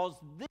place, because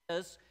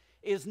this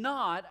is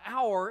not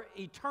our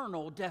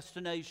eternal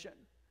destination.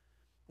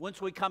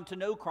 Once we come to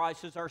know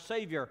Christ as our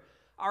Savior,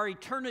 our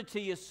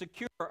eternity is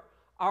secure,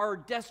 our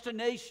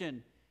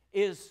destination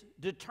is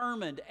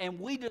determined, and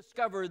we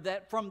discover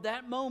that from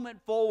that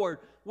moment forward,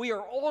 we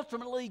are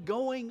ultimately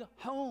going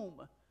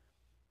home.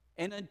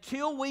 And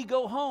until we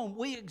go home,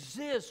 we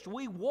exist,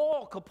 we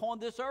walk upon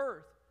this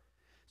earth.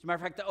 As a matter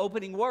of fact, the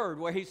opening word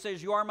where he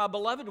says, you are my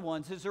beloved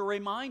ones, is a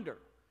reminder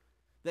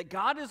that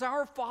God is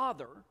our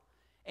Father,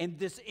 and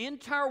this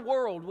entire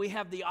world we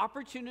have the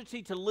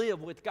opportunity to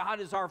live with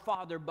God as our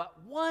Father,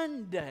 but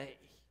one day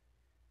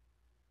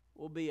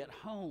we'll be at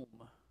home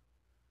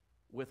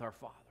with our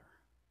Father.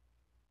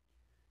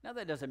 Now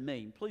that doesn't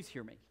mean, please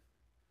hear me,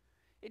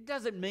 it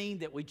doesn't mean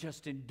that we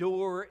just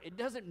endure. It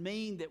doesn't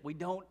mean that we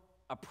don't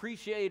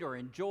appreciate or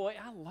enjoy.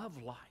 I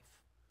love life.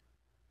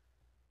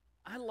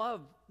 I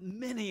love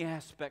many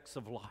aspects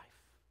of life.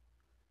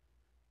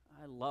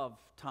 I love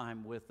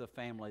time with the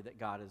family that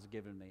God has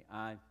given me.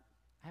 I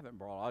haven't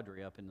brought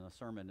Audrey up in the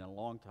sermon in a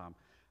long time.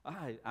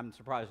 I'm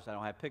surprised I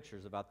don't have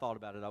pictures. If I thought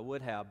about it, I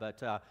would have.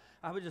 But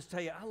I would just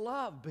tell you, I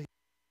love being.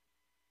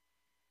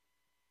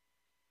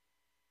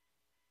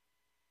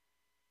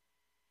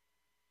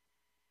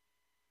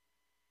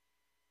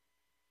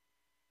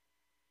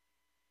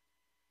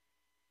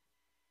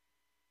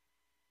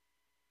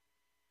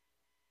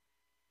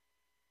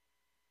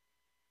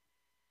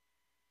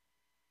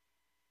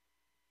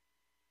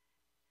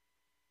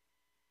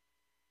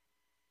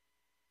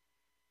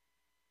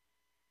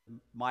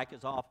 Mic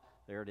is off.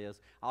 There it is.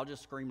 I'll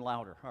just scream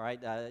louder. All right.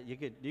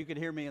 You could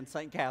hear me in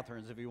St.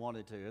 Catharines if you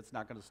wanted to. It's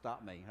not going to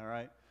stop me. All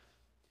right.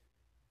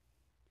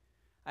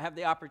 I have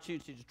the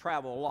opportunity to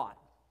travel a lot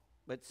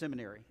at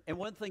seminary, and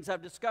one of the things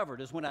I've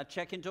discovered is when I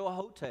check into a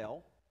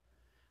hotel,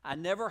 I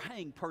never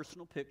hang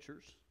personal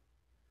pictures.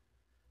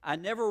 I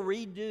never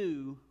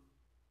redo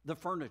the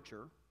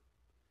furniture,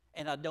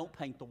 and I don't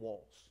paint the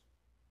walls.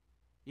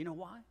 You know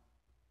why?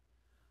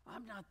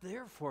 I'm not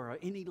there for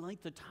any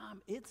length of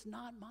time. It's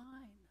not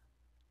mine.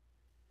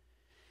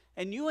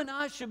 And you and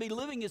I should be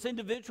living as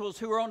individuals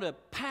who are on a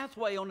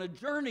pathway, on a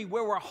journey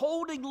where we're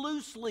holding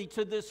loosely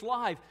to this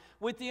life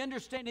with the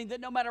understanding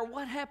that no matter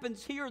what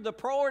happens here, the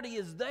priority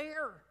is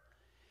there.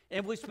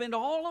 And if we spend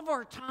all of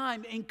our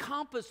time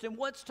encompassed in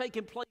what's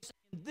taking place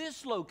in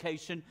this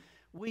location,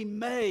 we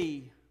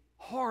may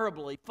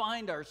horribly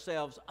find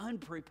ourselves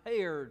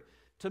unprepared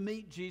to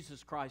meet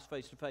Jesus Christ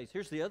face to face.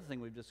 Here's the other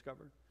thing we've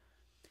discovered.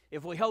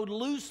 If we hold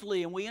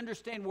loosely and we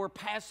understand we're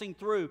passing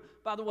through,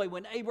 by the way,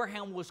 when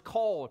Abraham was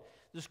called,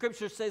 the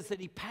scripture says that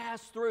he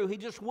passed through. He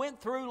just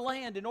went through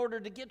land in order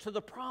to get to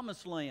the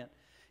promised land.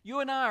 You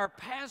and I are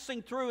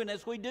passing through, and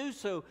as we do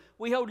so,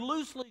 we hold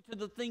loosely to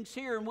the things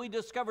here, and we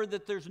discover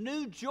that there's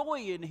new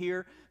joy in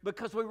here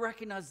because we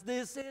recognize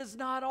this is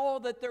not all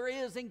that there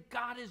is, and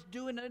God is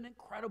doing an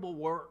incredible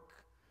work.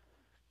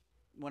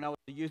 When I was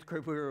in a youth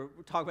group, we were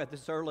talking about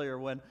this earlier.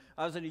 When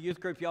I was in a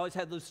youth group, you always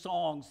had those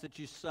songs that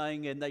you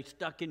sang, and they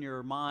stuck in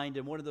your mind.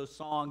 And one of those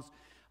songs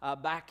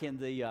back in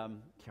the,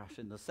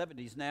 in the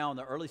 70s now, in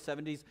the early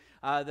 70s,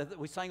 that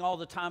we sang all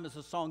the time as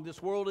a song,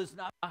 "This world is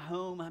not my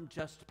home, I'm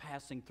just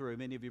passing through."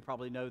 Many of you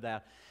probably know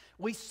that.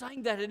 We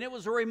sang that, and it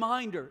was a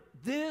reminder.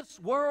 This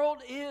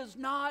world is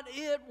not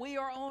it. We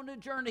are on a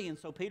journey. And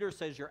so Peter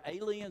says, you're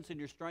aliens and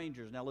you're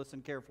strangers. Now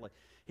listen carefully.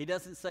 He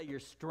doesn't say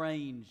you're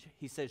strange.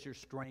 He says you're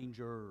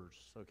strangers,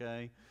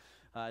 okay?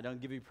 I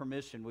don't give you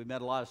permission. We've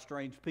met a lot of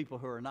strange people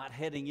who are not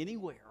heading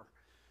anywhere.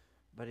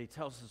 But he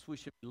tells us we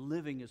should be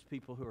living as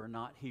people who are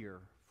not here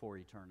for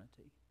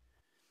eternity.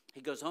 He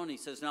goes on, he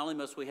says, not only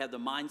must we have the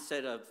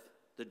mindset of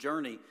the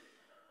journey,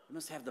 we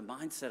must have the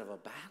mindset of a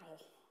battle.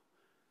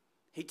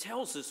 He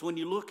tells us when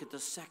you look at the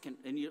second,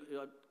 and you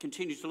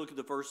continue to look at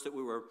the verse that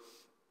we were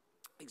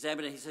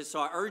examining, he says,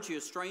 so I urge you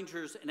as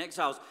strangers and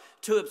exiles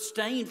to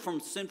abstain from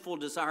sinful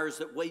desires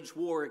that wage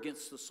war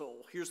against the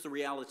soul. Here's the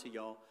reality,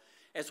 y'all.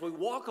 As we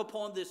walk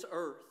upon this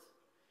earth,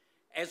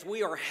 as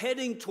we are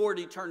heading toward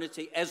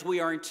eternity, as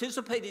we are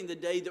anticipating the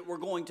day that we're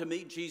going to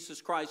meet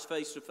Jesus Christ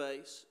face to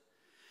face.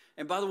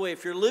 And by the way,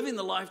 if you're living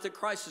the life that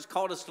Christ has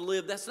called us to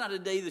live, that's not a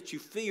day that you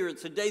fear.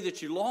 It's a day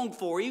that you long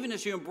for, even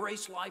as you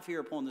embrace life here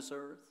upon this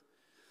earth.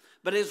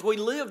 But as we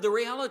live, the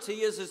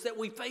reality is that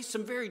we face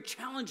some very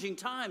challenging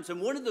times.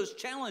 And one of those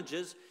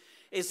challenges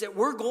is that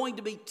we're going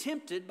to be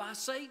tempted by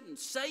Satan.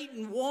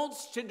 Satan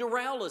wants to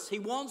derail us. He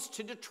wants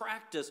to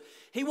detract us.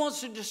 He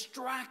wants to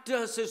distract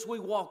us as we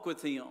walk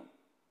with him.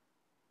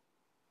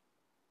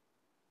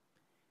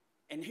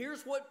 And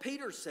here's what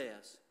Peter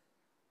says.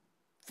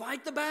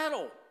 Fight the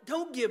battle.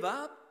 Don't give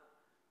up.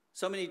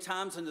 So many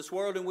times in this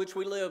world in which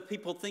we live,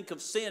 people think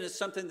of sin as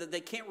something that they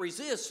can't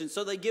resist, and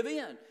so they give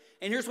in.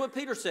 And here's what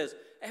Peter says.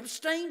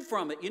 Abstain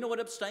from it. You know what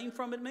abstain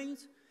from it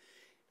means?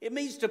 It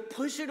means to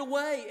push it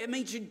away. It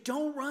means you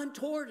don't run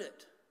toward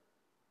it.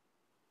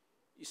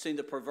 You've seen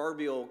the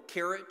proverbial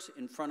carrot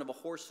in front of a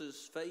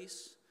horse's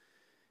face?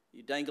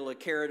 You dangle a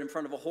carrot in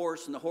front of a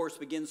horse, and the horse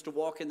begins to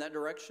walk in that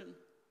direction.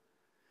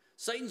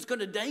 Satan's going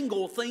to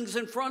dangle things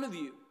in front of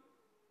you.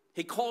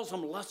 He calls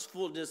them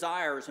lustful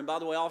desires. And by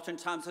the way,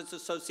 oftentimes it's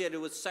associated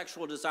with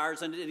sexual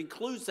desires, and it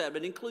includes that,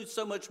 but it includes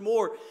so much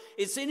more.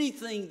 It's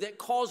anything that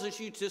causes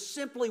you to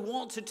simply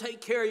want to take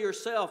care of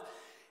yourself.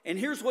 And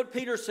here's what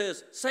Peter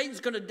says. Satan's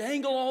going to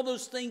dangle all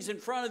those things in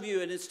front of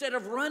you, and instead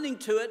of running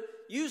to it,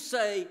 you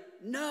say,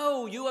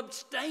 no, you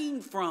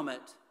abstain from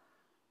it.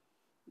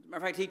 As a matter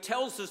of fact, he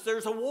tells us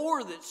there's a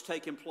war that's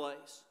taking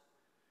place.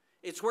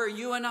 It's where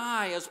you and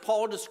I, as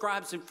Paul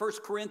describes in 1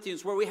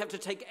 Corinthians, where we have to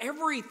take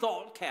every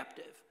thought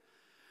captive.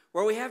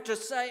 Where we have to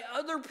say,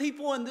 other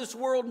people in this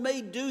world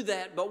may do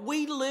that, but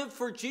we live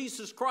for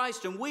Jesus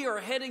Christ and we are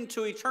heading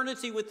to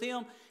eternity with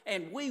him,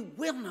 and we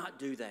will not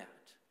do that.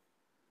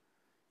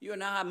 You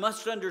and I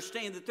must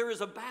understand that there is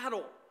a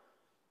battle.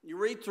 You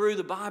read through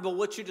the Bible,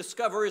 what you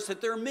discover is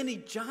that there are many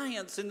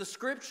giants in the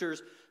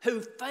scriptures who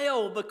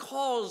fell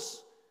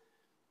because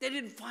they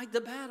didn't fight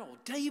the battle.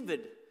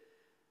 David,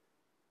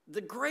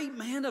 the great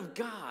man of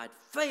God,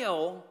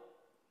 fell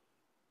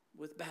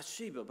with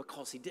Bathsheba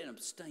because he didn't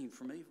abstain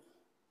from evil.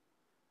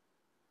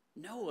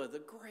 Noah, the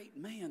great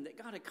man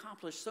that God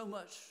accomplished so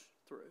much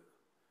through.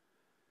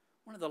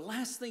 One of the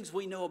last things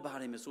we know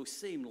about him is we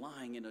see him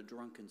lying in a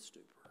drunken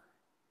stupor.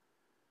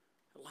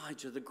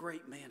 Elijah, the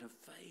great man of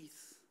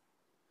faith,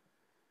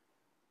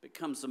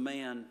 becomes a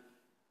man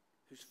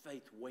whose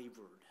faith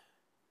wavered.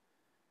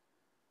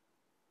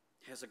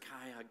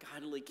 Hezekiah, a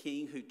godly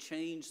king who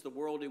changed the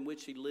world in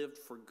which he lived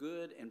for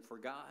good and for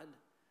God,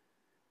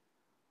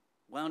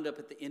 wound up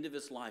at the end of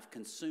his life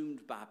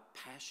consumed by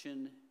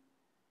passion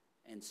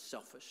and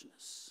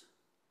selfishness.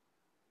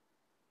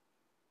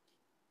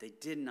 They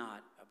did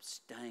not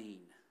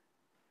abstain.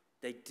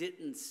 They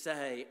didn't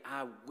say,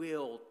 I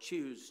will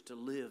choose to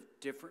live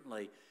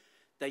differently.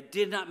 They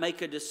did not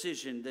make a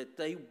decision that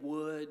they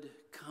would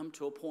come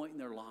to a point in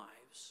their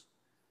lives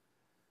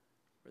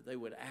where they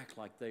would act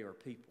like they are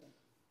people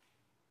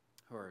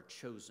who are a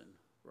chosen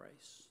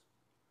race,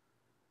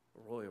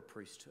 a royal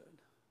priesthood,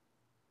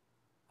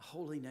 a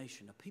holy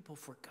nation, a people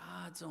for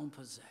God's own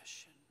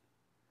possession.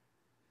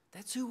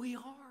 That's who we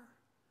are.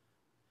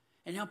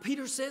 And now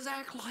Peter says,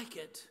 act like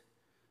it.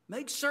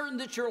 Make certain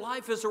that your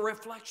life is a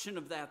reflection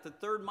of that. The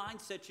third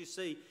mindset you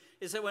see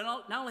is that we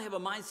not only have a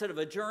mindset of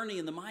a journey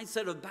and the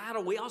mindset of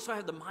battle, we also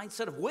have the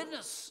mindset of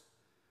witness.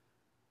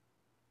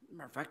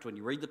 Matter of fact, when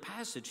you read the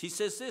passage, he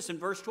says this in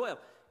verse 12,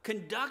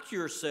 conduct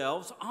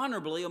yourselves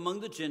honorably among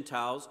the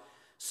Gentiles,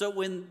 so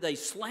when they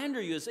slander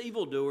you as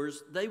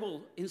evildoers, they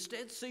will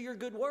instead see your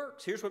good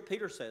works. Here's what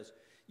Peter says.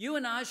 You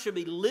and I should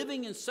be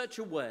living in such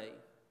a way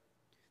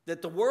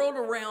that the world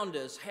around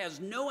us has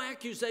no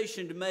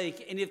accusation to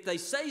make, and if they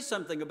say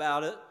something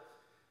about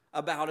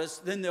us,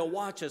 then they'll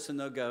watch us and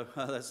they'll go,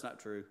 oh, that's not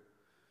true.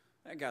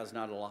 That guy's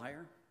not a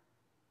liar.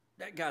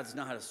 That guy's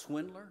not a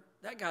swindler.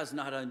 That guy's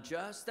not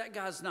unjust. That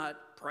guy's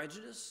not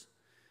prejudiced.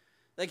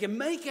 They can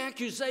make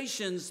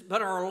accusations,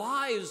 but our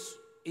lives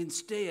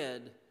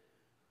instead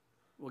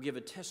will give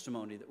a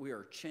testimony that we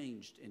are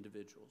changed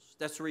individuals.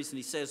 That's the reason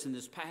he says in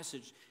this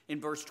passage in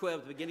verse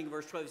 12, the beginning of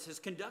verse 12, he says,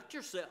 conduct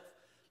yourself.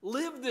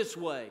 Live this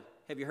way.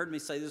 Have you heard me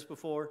say this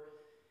before?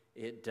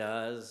 It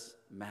does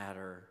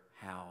matter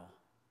how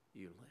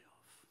you live.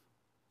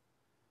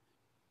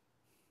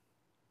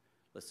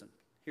 Listen,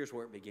 here's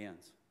where it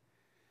begins.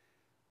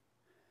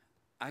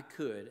 I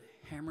could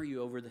hammer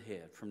you over the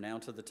head from now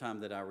to the time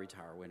that I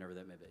retire, whenever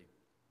that may be.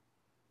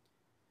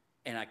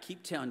 And I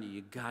keep telling you,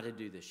 you got to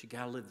do this. You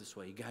got to live this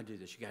way. You got to do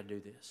this. You got to do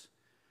this.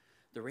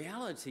 The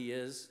reality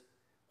is,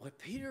 what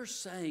Peter's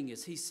saying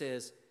is he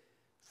says,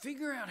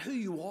 figure out who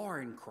you are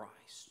in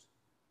Christ.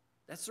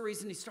 That's the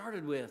reason he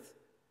started with,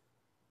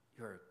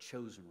 you're a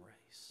chosen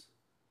race.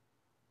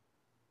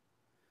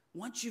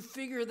 Once you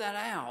figure that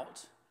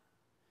out,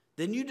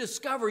 then you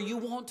discover you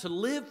want to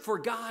live for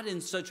God in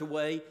such a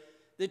way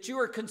that you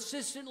are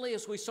consistently,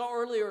 as we saw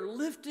earlier,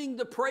 lifting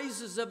the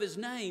praises of his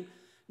name,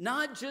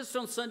 not just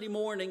on Sunday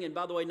morning, and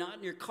by the way, not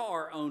in your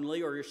car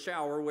only or your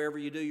shower, wherever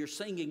you do your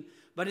singing,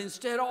 but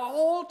instead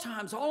all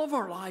times, all of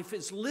our life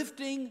is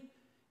lifting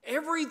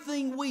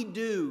everything we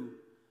do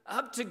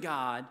up to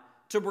God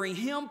to bring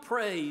him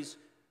praise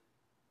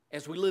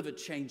as we live a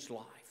changed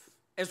life,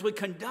 as we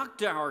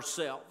conduct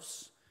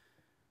ourselves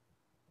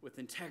with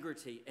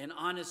integrity and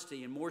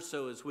honesty, and more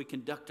so as we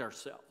conduct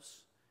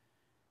ourselves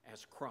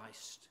as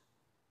Christ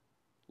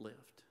lived.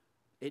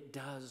 It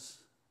does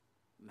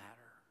matter.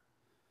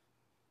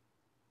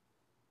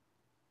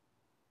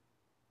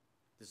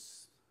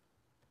 This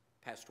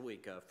past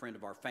week, a friend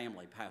of our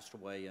family passed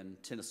away in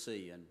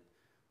Tennessee, and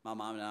my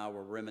mom and I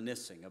were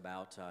reminiscing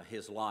about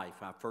his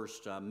life. I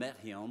first met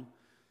him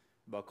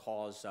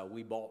because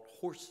we bought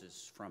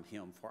horses from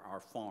him for our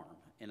farm.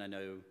 And I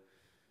know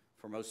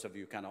for most of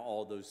you, kind of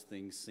all those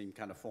things seem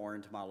kind of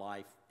foreign to my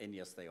life, and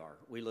yes, they are.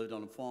 We lived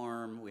on a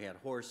farm, we had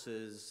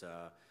horses,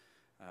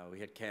 we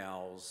had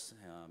cows,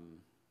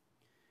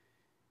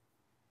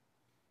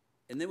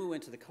 and then we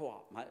went to the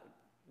co-op,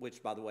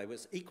 which, by the way,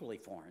 was equally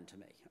foreign to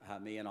me,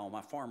 me and all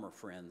my farmer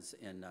friends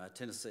in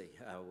Tennessee,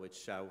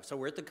 so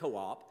we're at the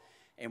co-op,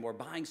 and we're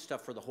buying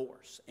stuff for the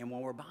horse. And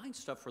when we're buying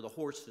stuff for the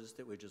horses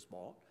that we just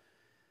bought,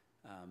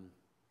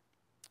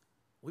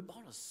 we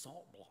bought a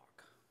salt block.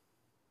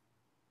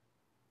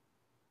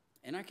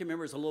 And I can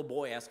remember as a little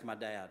boy asking my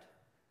dad,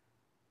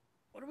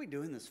 what are we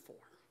doing this for?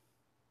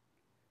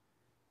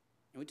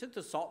 And we took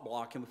the salt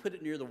block and we put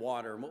it near the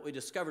water, and what we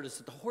discovered is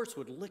that the horse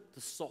would lick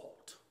the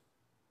salt.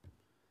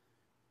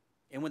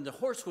 And when the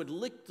horse would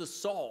lick the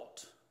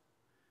salt,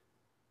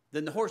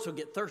 then the horse would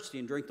get thirsty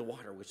and drink the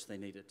water, which they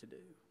needed to do.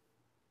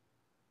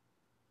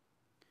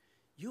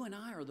 You and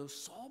I are those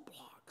salt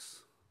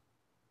blocks.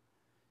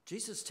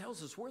 Jesus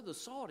tells us we're the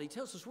salt. He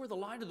tells us we're the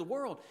light of the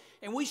world.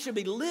 And we should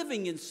be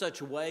living in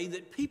such a way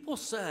that people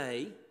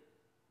say,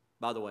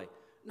 by the way,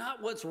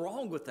 not what's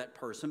wrong with that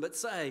person, but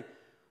say,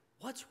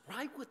 what's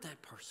right with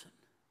that person?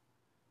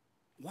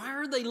 Why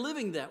are they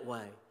living that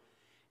way?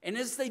 And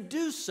as they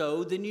do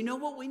so, then you know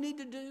what we need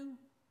to do?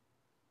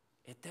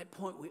 At that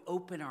point, we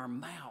open our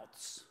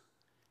mouths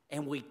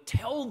and we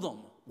tell them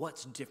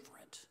what's different.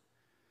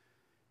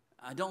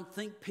 I don't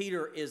think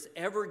Peter is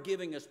ever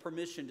giving us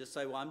permission to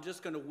say, well, I'm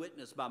just going to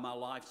witness by my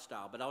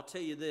lifestyle. But I'll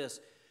tell you this,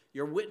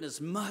 your witness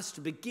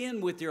must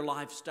begin with your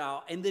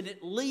lifestyle, and then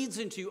it leads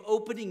into you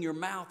opening your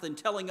mouth and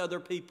telling other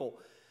people,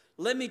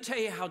 let me tell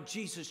you how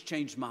Jesus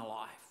changed my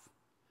life.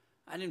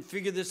 I didn't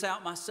figure this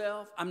out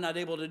myself. I'm not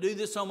able to do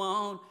this on my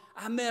own.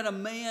 I met a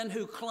man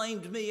who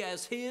claimed me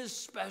as his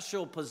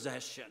special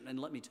possession, and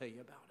let me tell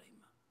you about him.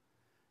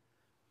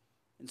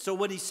 And so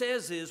what he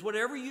says is,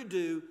 whatever you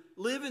do,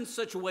 live in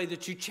such a way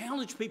that you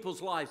challenge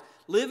people's lives.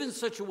 Live in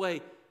such a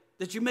way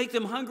that you make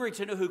them hungry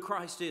to know who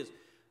Christ is.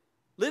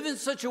 Live in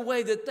such a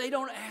way that they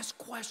don't ask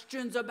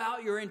questions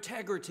about your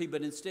integrity,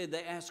 but instead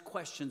they ask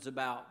questions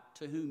about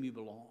to whom you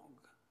belong.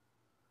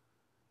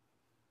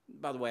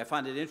 By the way, I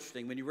find it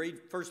interesting. When you read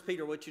 1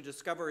 Peter, what you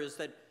discover is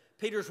that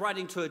Peter's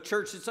writing to a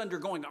church that's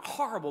undergoing a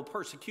horrible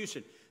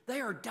persecution.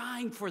 They are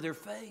dying for their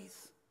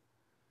faith.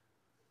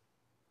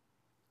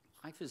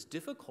 Life is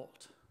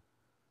difficult.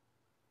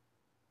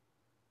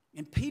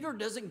 And Peter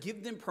doesn't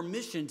give them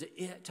permission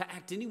to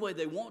act any way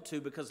they want to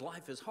because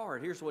life is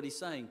hard. Here's what he's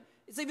saying.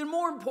 It's even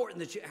more important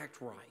that you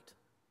act right.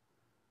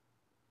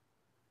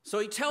 So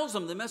he tells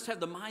them they must have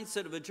the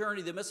mindset of a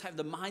journey. They must have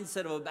the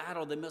mindset of a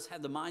battle. They must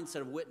have the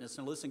mindset of witness.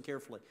 And listen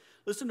carefully.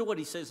 Listen to what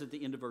he says at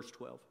the end of verse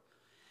 12.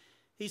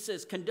 He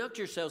says, conduct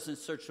yourselves in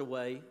such a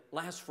way,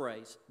 last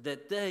phrase,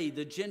 that they,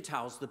 the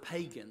Gentiles, the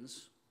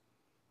pagans,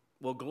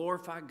 will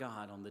glorify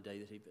God on the day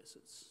that he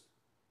visits.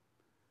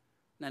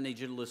 Now, I need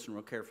you to listen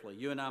real carefully.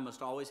 You and I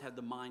must always have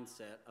the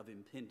mindset of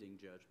impending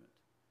judgment.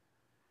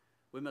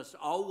 We must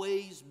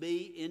always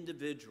be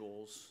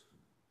individuals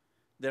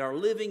that are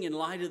living in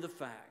light of the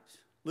fact,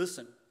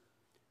 listen,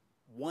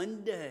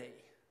 one day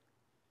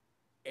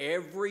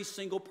Every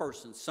single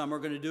person. Some are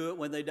going to do it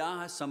when they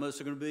die. Some of us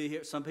are going to be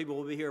here. Some people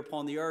will be here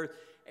upon the earth.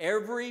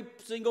 Every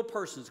single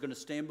person is going to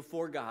stand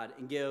before God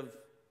and give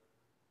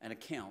an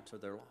account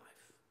of their life.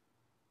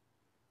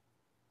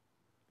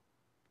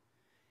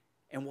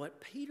 And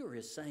what Peter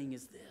is saying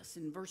is this.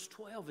 In verse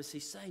 12, is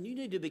he's saying, you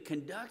need to be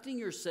conducting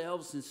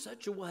yourselves in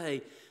such a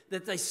way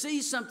that they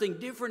see something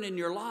different in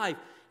your life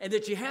and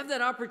that you have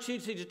that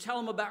opportunity to tell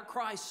them about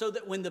Christ, so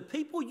that when the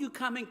people you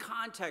come in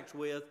contact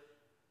with,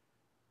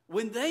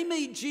 when they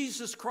meet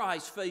Jesus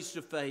Christ face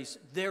to face,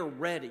 they're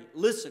ready.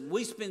 Listen,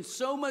 we spend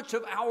so much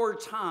of our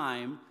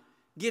time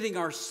getting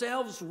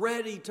ourselves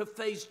ready to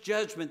face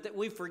judgment that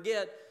we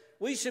forget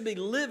we should be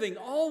living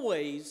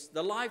always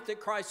the life that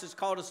Christ has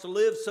called us to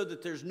live, so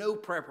that there's no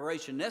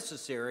preparation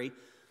necessary,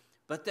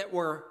 but that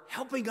we're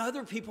helping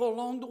other people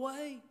along the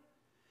way.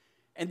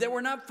 And that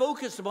we're not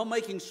focused upon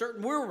making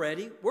certain we're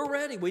ready. We're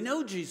ready. We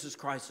know Jesus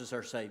Christ is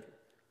our Savior.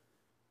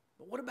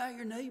 But what about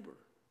your neighbor?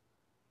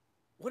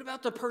 What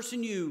about the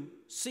person you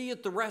see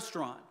at the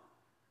restaurant?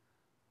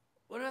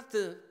 What about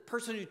the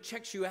person who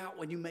checks you out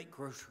when you make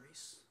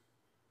groceries?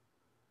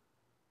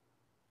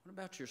 What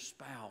about your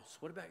spouse?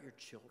 What about your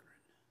children?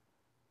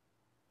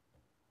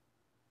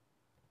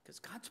 Because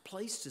God's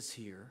placed us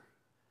here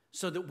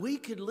so that we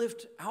could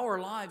lift our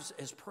lives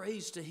as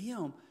praise to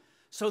Him,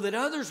 so that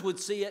others would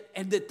see it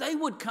and that they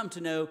would come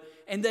to know,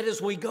 and that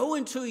as we go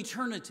into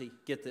eternity,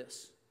 get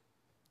this,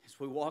 as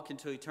we walk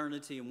into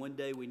eternity and one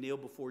day we kneel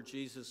before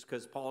Jesus,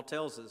 because Paul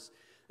tells us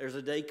there's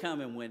a day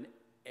coming when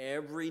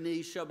every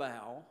knee shall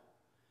bow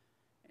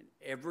and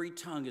every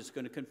tongue is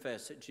going to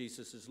confess that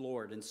Jesus is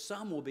Lord. And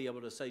some will be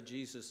able to say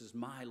Jesus is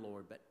my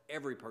Lord, but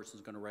every person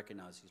is going to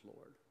recognize He's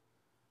Lord.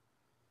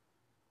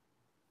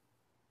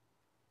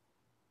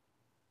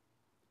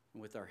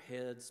 With our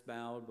heads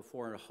bowed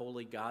before a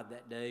holy God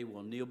that day,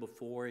 we'll kneel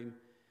before Him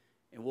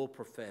and we'll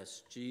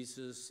profess,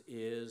 Jesus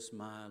is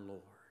my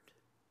Lord.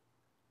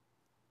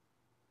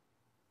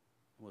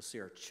 We'll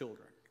see our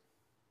children.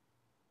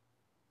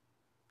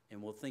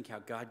 And we'll think how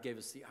God gave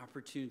us the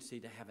opportunity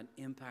to have an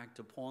impact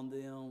upon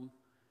them.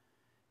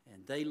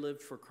 And they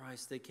lived for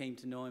Christ. They came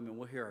to know Him. And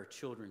we'll hear our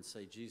children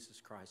say, Jesus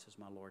Christ is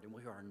my Lord. And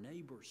we'll hear our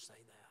neighbors say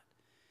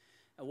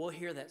that. And we'll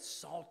hear that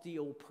salty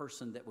old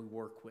person that we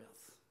work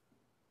with,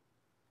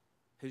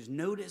 who's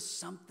noticed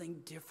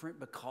something different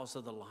because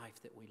of the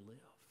life that we live.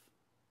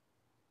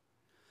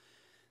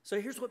 So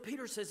here's what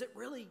Peter says. It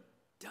really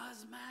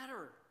does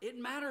matter. It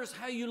matters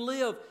how you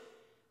live,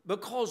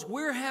 because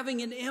we're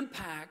having an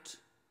impact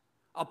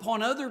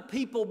upon other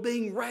people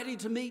being ready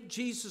to meet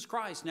Jesus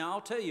Christ. Now,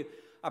 I'll tell you,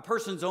 a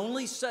person's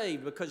only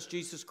saved because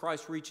Jesus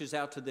Christ reaches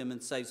out to them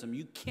and saves them.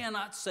 You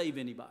cannot save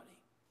anybody.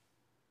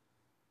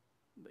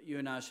 But you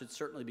and I should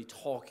certainly be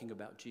talking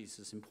about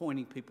Jesus and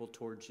pointing people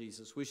toward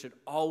Jesus. We should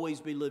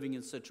always be living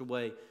in such a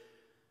way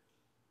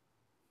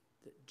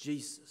that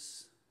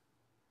Jesus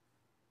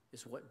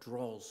is what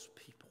draws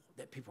people,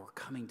 that people are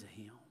coming to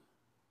Him.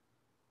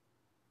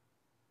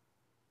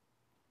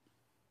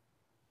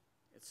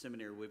 At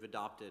seminary, we've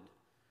adopted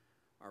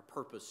our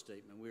purpose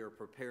statement. We are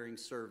preparing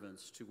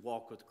servants to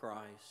walk with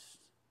Christ,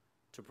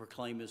 to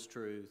proclaim His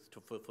truth, to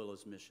fulfill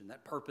His mission.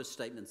 That purpose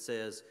statement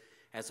says,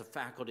 as a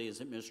faculty, as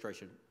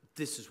administration,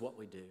 this is what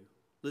we do.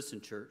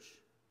 Listen, church.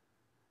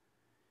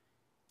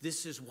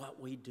 This is what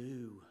we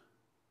do.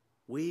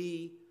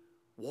 We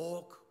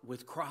walk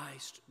with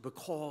Christ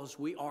because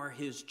we are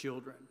His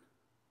children.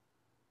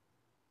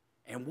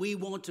 And we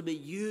want to be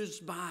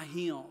used by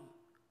Him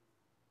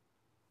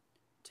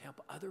to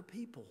help other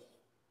people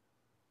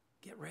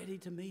get ready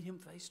to meet Him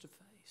face to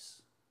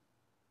face.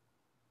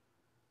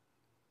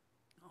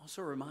 I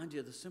also remind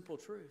you of the simple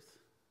truth.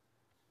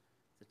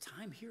 The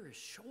time here is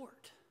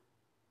short.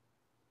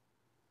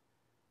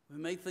 We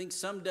may think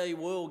someday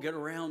we'll get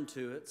around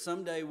to it.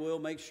 Someday we'll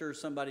make sure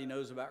somebody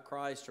knows about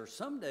Christ, or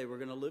someday we're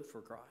going to live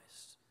for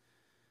Christ.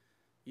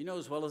 You know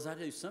as well as I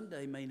do,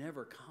 someday may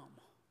never come.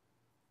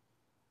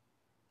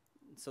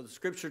 And so the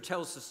Scripture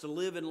tells us to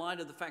live in light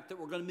of the fact that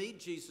we're going to meet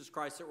Jesus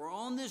Christ, that we're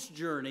on this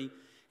journey,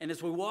 and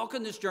as we walk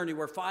on this journey,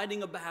 we're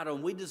fighting a battle,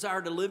 and we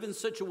desire to live in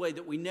such a way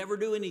that we never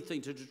do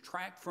anything to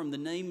detract from the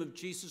name of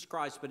Jesus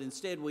Christ, but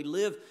instead we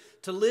live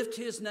to lift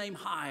His name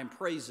high and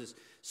praises,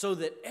 so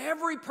that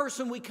every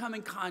person we come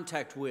in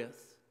contact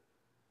with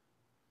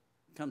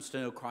comes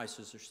to know Christ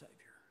as their Savior.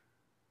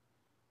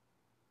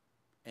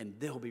 And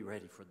they'll be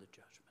ready for the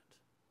judgment.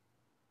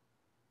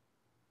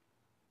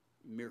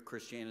 Mere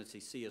Christianity,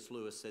 C.S.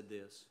 Lewis said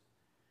this: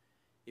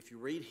 if you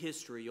read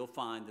history, you'll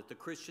find that the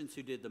Christians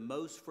who did the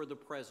most for the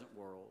present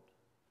world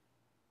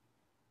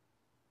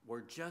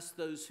were just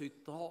those who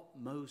thought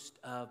most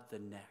of the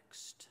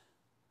next.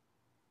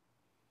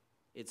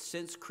 It's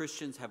since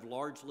Christians have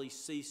largely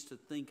ceased to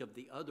think of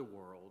the other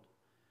world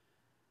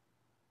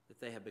that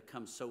they have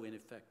become so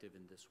ineffective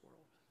in this world.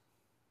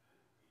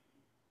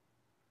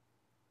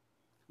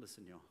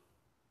 Listen, y'all.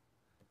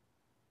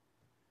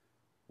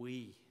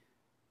 We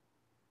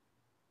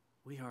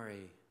are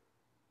a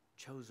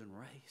chosen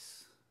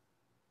race.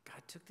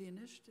 God took the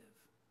initiative.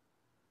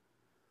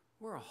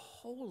 We're a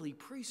holy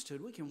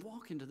priesthood. We can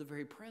walk into the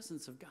very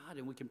presence of God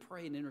and we can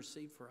pray and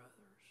intercede for others.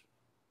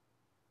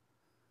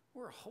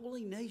 We're a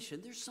holy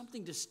nation. There's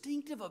something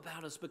distinctive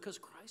about us because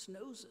Christ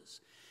knows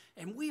us.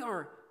 And we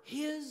are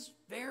His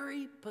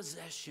very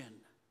possession.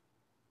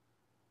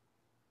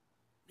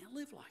 Now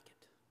live like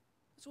it.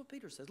 That's what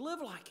Peter says.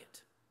 Live like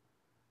it.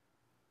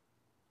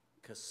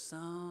 Because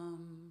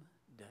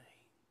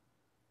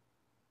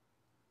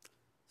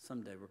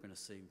someday we're going to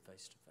see Him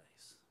face to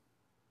face.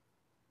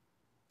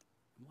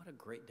 And what a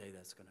great day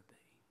that's going to be.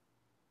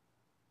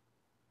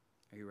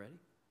 Are you ready?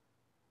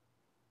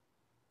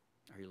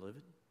 Are you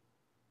living?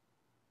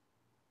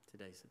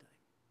 Today's the day.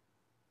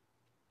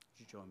 Would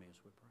you join me as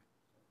we pray?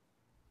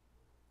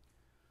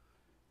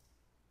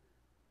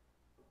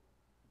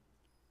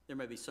 There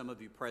may be some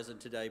of you present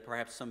today,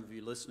 perhaps some of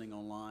you listening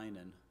online,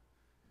 and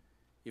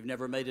you've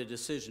never made a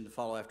decision to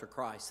follow after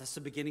Christ. That's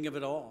the beginning of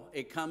it all.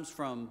 It comes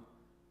from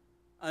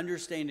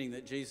understanding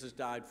that Jesus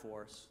died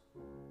for us.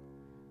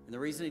 And the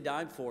reason He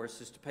died for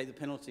us is to pay the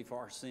penalty for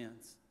our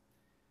sins.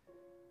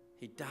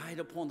 He died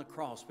upon the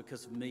cross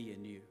because of me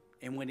and you.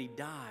 And when He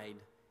died,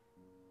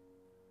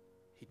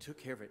 He took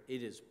care of it.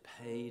 It is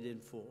paid in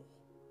full.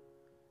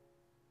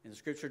 And the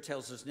Scripture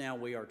tells us now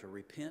we are to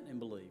repent and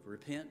believe.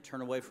 Repent, turn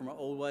away from our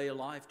old way of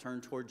life,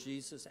 turn toward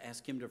Jesus,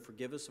 ask Him to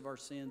forgive us of our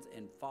sins,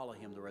 and follow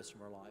Him the rest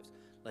of our lives.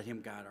 Let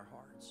Him guide our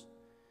hearts.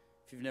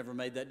 If you've never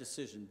made that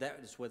decision,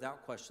 that is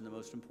without question the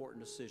most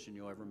important decision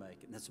you'll ever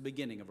make. And that's the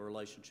beginning of a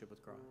relationship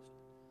with Christ.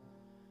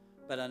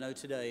 But I know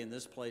today in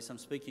this place I'm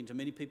speaking to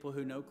many people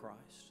who know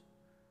Christ.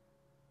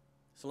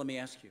 So let me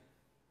ask you,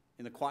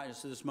 in the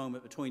quietness of this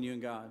moment between you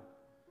and God,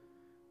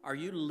 are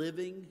you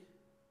living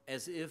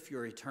as if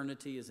your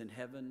eternity is in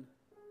heaven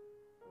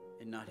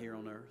and not here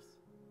on earth?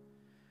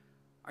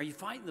 Are you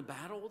fighting the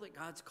battle that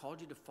God's called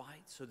you to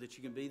fight so that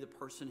you can be the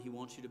person He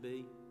wants you to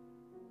be?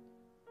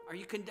 Are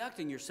you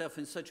conducting yourself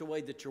in such a way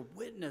that your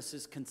witness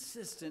is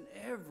consistent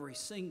every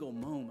single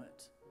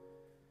moment?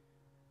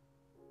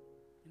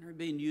 And are you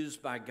being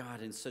used by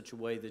God in such a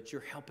way that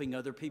you're helping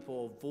other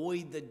people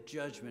avoid the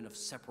judgment of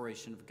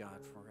separation of God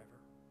forever?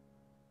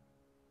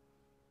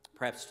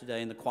 Perhaps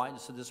today in the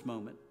quietness of this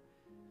moment,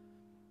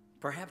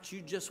 perhaps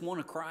you just want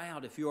to cry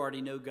out. If you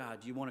already know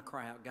God, you want to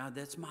cry out, God,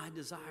 that's my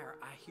desire.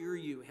 I hear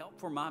you. Help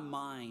for my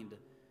mind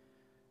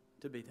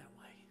to be that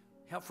way.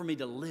 Help for me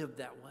to live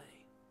that way.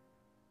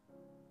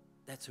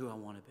 That's who I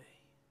want to be.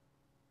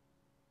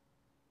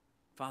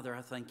 Father,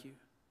 I thank you.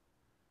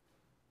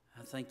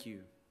 I thank you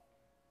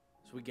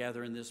as we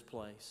gather in this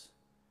place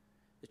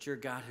that you're a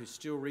God who's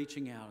still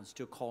reaching out and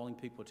still calling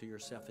people to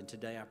yourself. And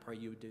today I pray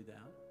you would do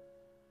that.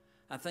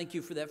 I thank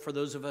you for that for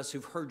those of us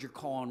who've heard your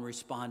call and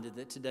responded,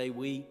 that today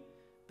we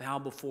bow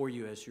before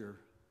you as your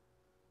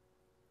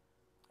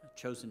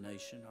chosen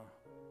nation, a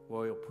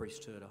royal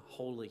priesthood, a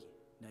holy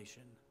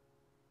nation,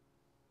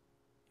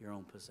 your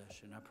own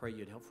possession. I pray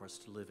you'd help for us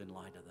to live in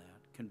light of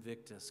that.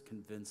 Convict us,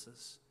 convince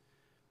us.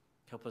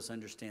 Help us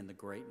understand the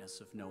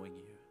greatness of knowing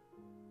you.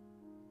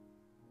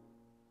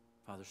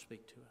 Father,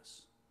 speak to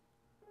us.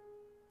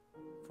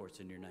 For it's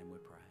in your name we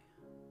pray.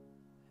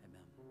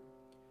 Amen.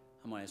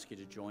 I'm going to ask you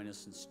to join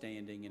us in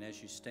standing, and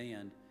as you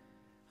stand,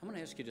 I'm going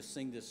to ask you to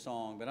sing this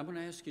song, but I'm going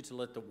to ask you to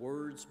let the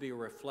words be a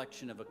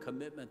reflection of a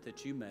commitment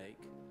that you make,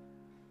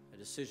 a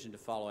decision to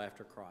follow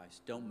after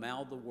Christ. Don't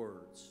mouth the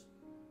words,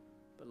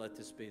 but let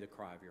this be the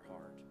cry of your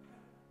heart.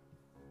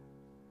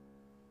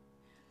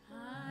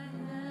 I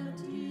have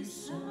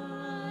decided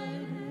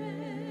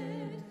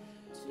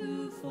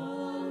to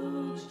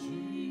follow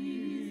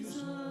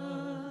Jesus.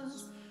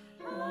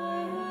 I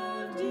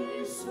have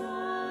decided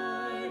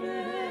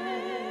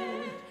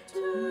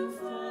to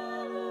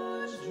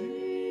follow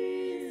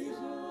Jesus.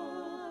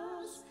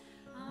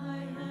 I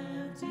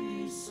have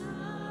decided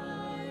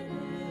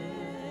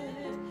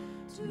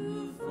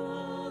to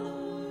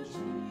follow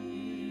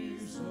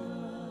Jesus.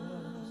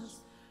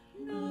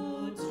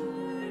 No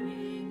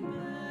turning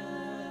back,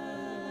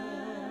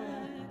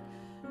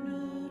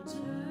 no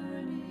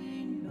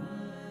turning back.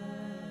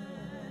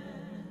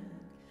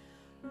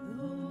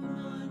 Though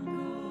none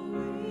go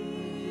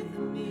with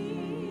me,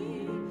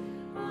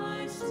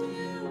 I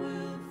still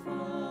will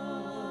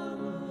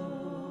follow.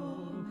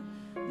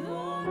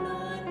 Though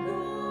none go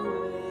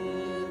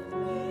with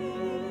me,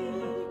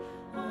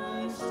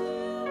 I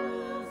still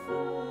will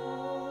follow.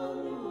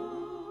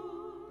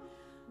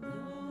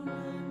 Though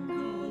none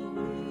go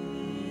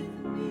with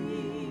me,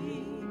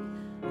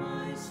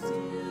 I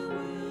still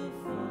will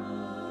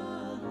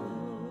follow.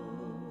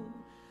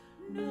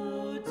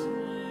 No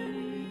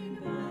turning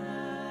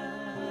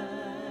back,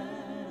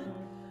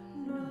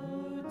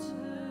 no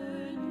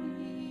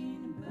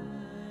turning back.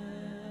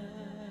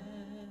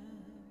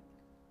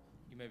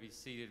 You may be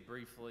seated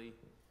briefly.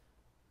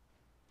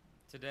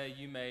 Today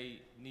you may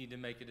need to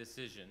make a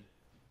decision,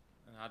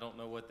 and I don't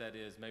know what that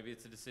is. Maybe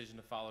it's a decision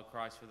to follow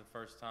Christ for the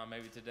first time.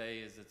 Maybe today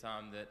is the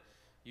time that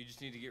you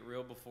just need to get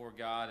real before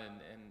God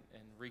and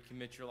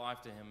recommit your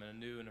life to Him in a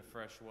new and a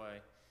fresh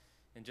way.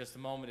 In just a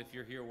moment, if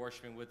you're here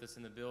worshiping with us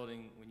in the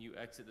building, when you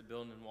exit the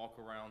building and walk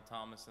around,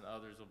 Thomas and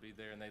others will be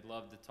there, and they'd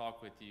love to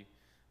talk with you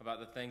about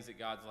the things that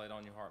God's laid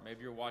on your heart.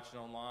 Maybe you're watching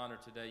online, or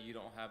today you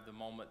don't have the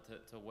moment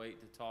to wait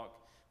to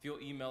talk. If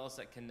you'll email us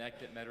at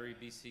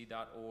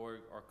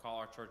connect@metarybc.org or call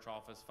our church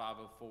office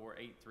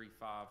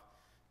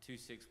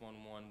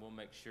 504-835-2611, we'll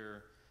make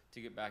sure to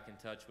get back in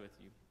touch with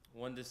you.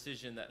 One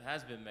decision that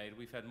has been made,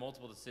 we've had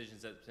multiple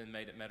decisions that have been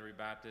made at Metairie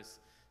Baptist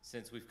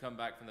since we've come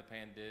back from the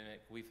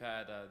pandemic. We've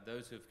had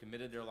those who have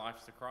committed their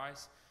lives to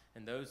Christ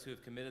and those who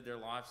have committed their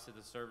lives to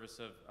the service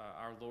of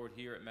our Lord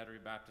here at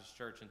Metairie Baptist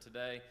Church. And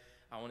today,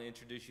 I want to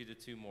introduce you to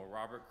two more,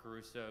 Robert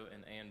Caruso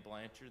and Ann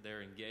Blanchard.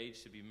 They're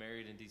engaged to be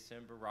married in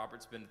December.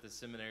 Robert's been at the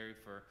seminary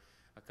for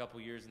a couple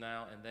years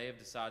now, and they have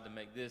decided to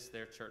make this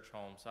their church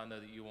home. So I know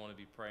that you want to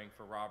be praying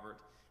for Robert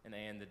and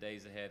Ann the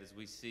days ahead as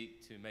we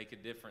seek to make a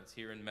difference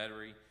here in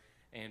Metairie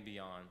and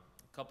beyond.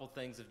 A couple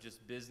things of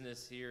just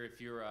business here. If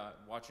you're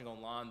watching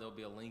online, there'll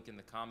be a link in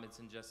the comments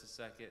in just a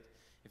second.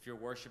 If you're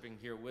worshiping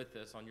here with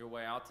us, on your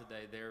way out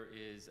today, there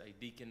is a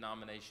deacon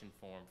nomination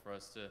form for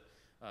us to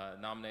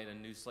nominate a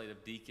new slate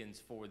of deacons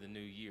for the new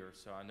year.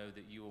 So I know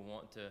that you will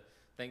want to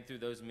think through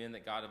those men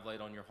that God have laid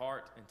on your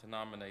heart and to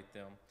nominate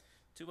them.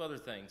 Two other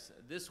things.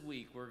 This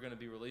week, we're going to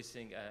be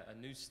releasing a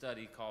new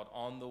study called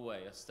On the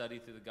Way, a study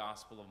through the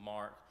Gospel of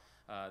Mark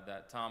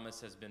that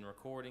Thomas has been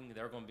recording.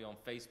 They're going to be on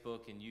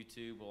Facebook and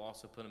YouTube. We'll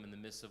also put them in the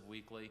Missive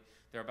Weekly.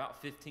 They're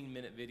about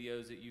 15-minute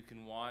videos that you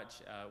can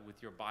watch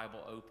with your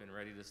Bible open,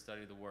 ready to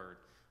study the Word.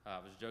 I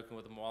was joking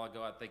with them a while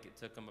ago. I think it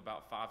took them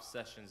about 5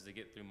 sessions to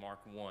get through Mark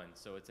 1.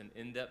 So it's an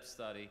in-depth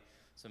study.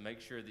 So make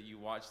sure that you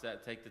watch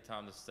that. Take the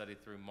time to study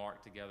through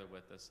Mark together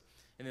with us.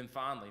 And then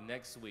finally,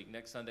 next week,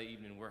 next Sunday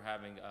evening, we're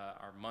having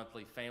our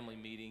monthly family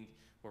meeting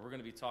where we're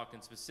going to be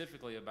talking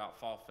specifically about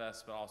Fall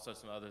Fest, but also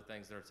some other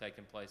things that are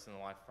taking place in the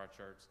life of our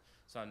church.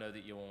 So I know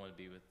that you'll want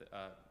to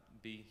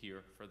be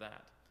here for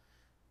that.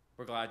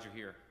 We're glad you're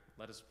here.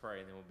 Let us pray,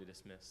 and then we'll be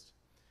dismissed.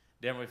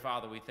 Dear Heavenly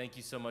Father, we thank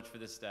you so much for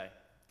this day.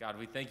 God,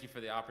 we thank you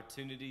for the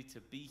opportunity to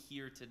be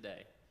here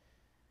today.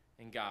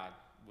 And God,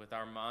 with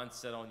our minds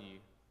set on you,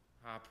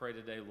 I pray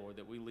today, Lord,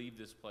 that we leave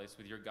this place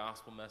with your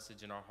gospel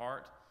message in our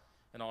heart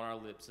and on our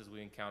lips as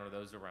we encounter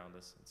those around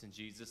us. It's in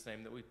Jesus'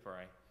 name that we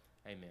pray.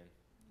 Amen.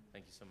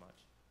 Thank you so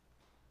much.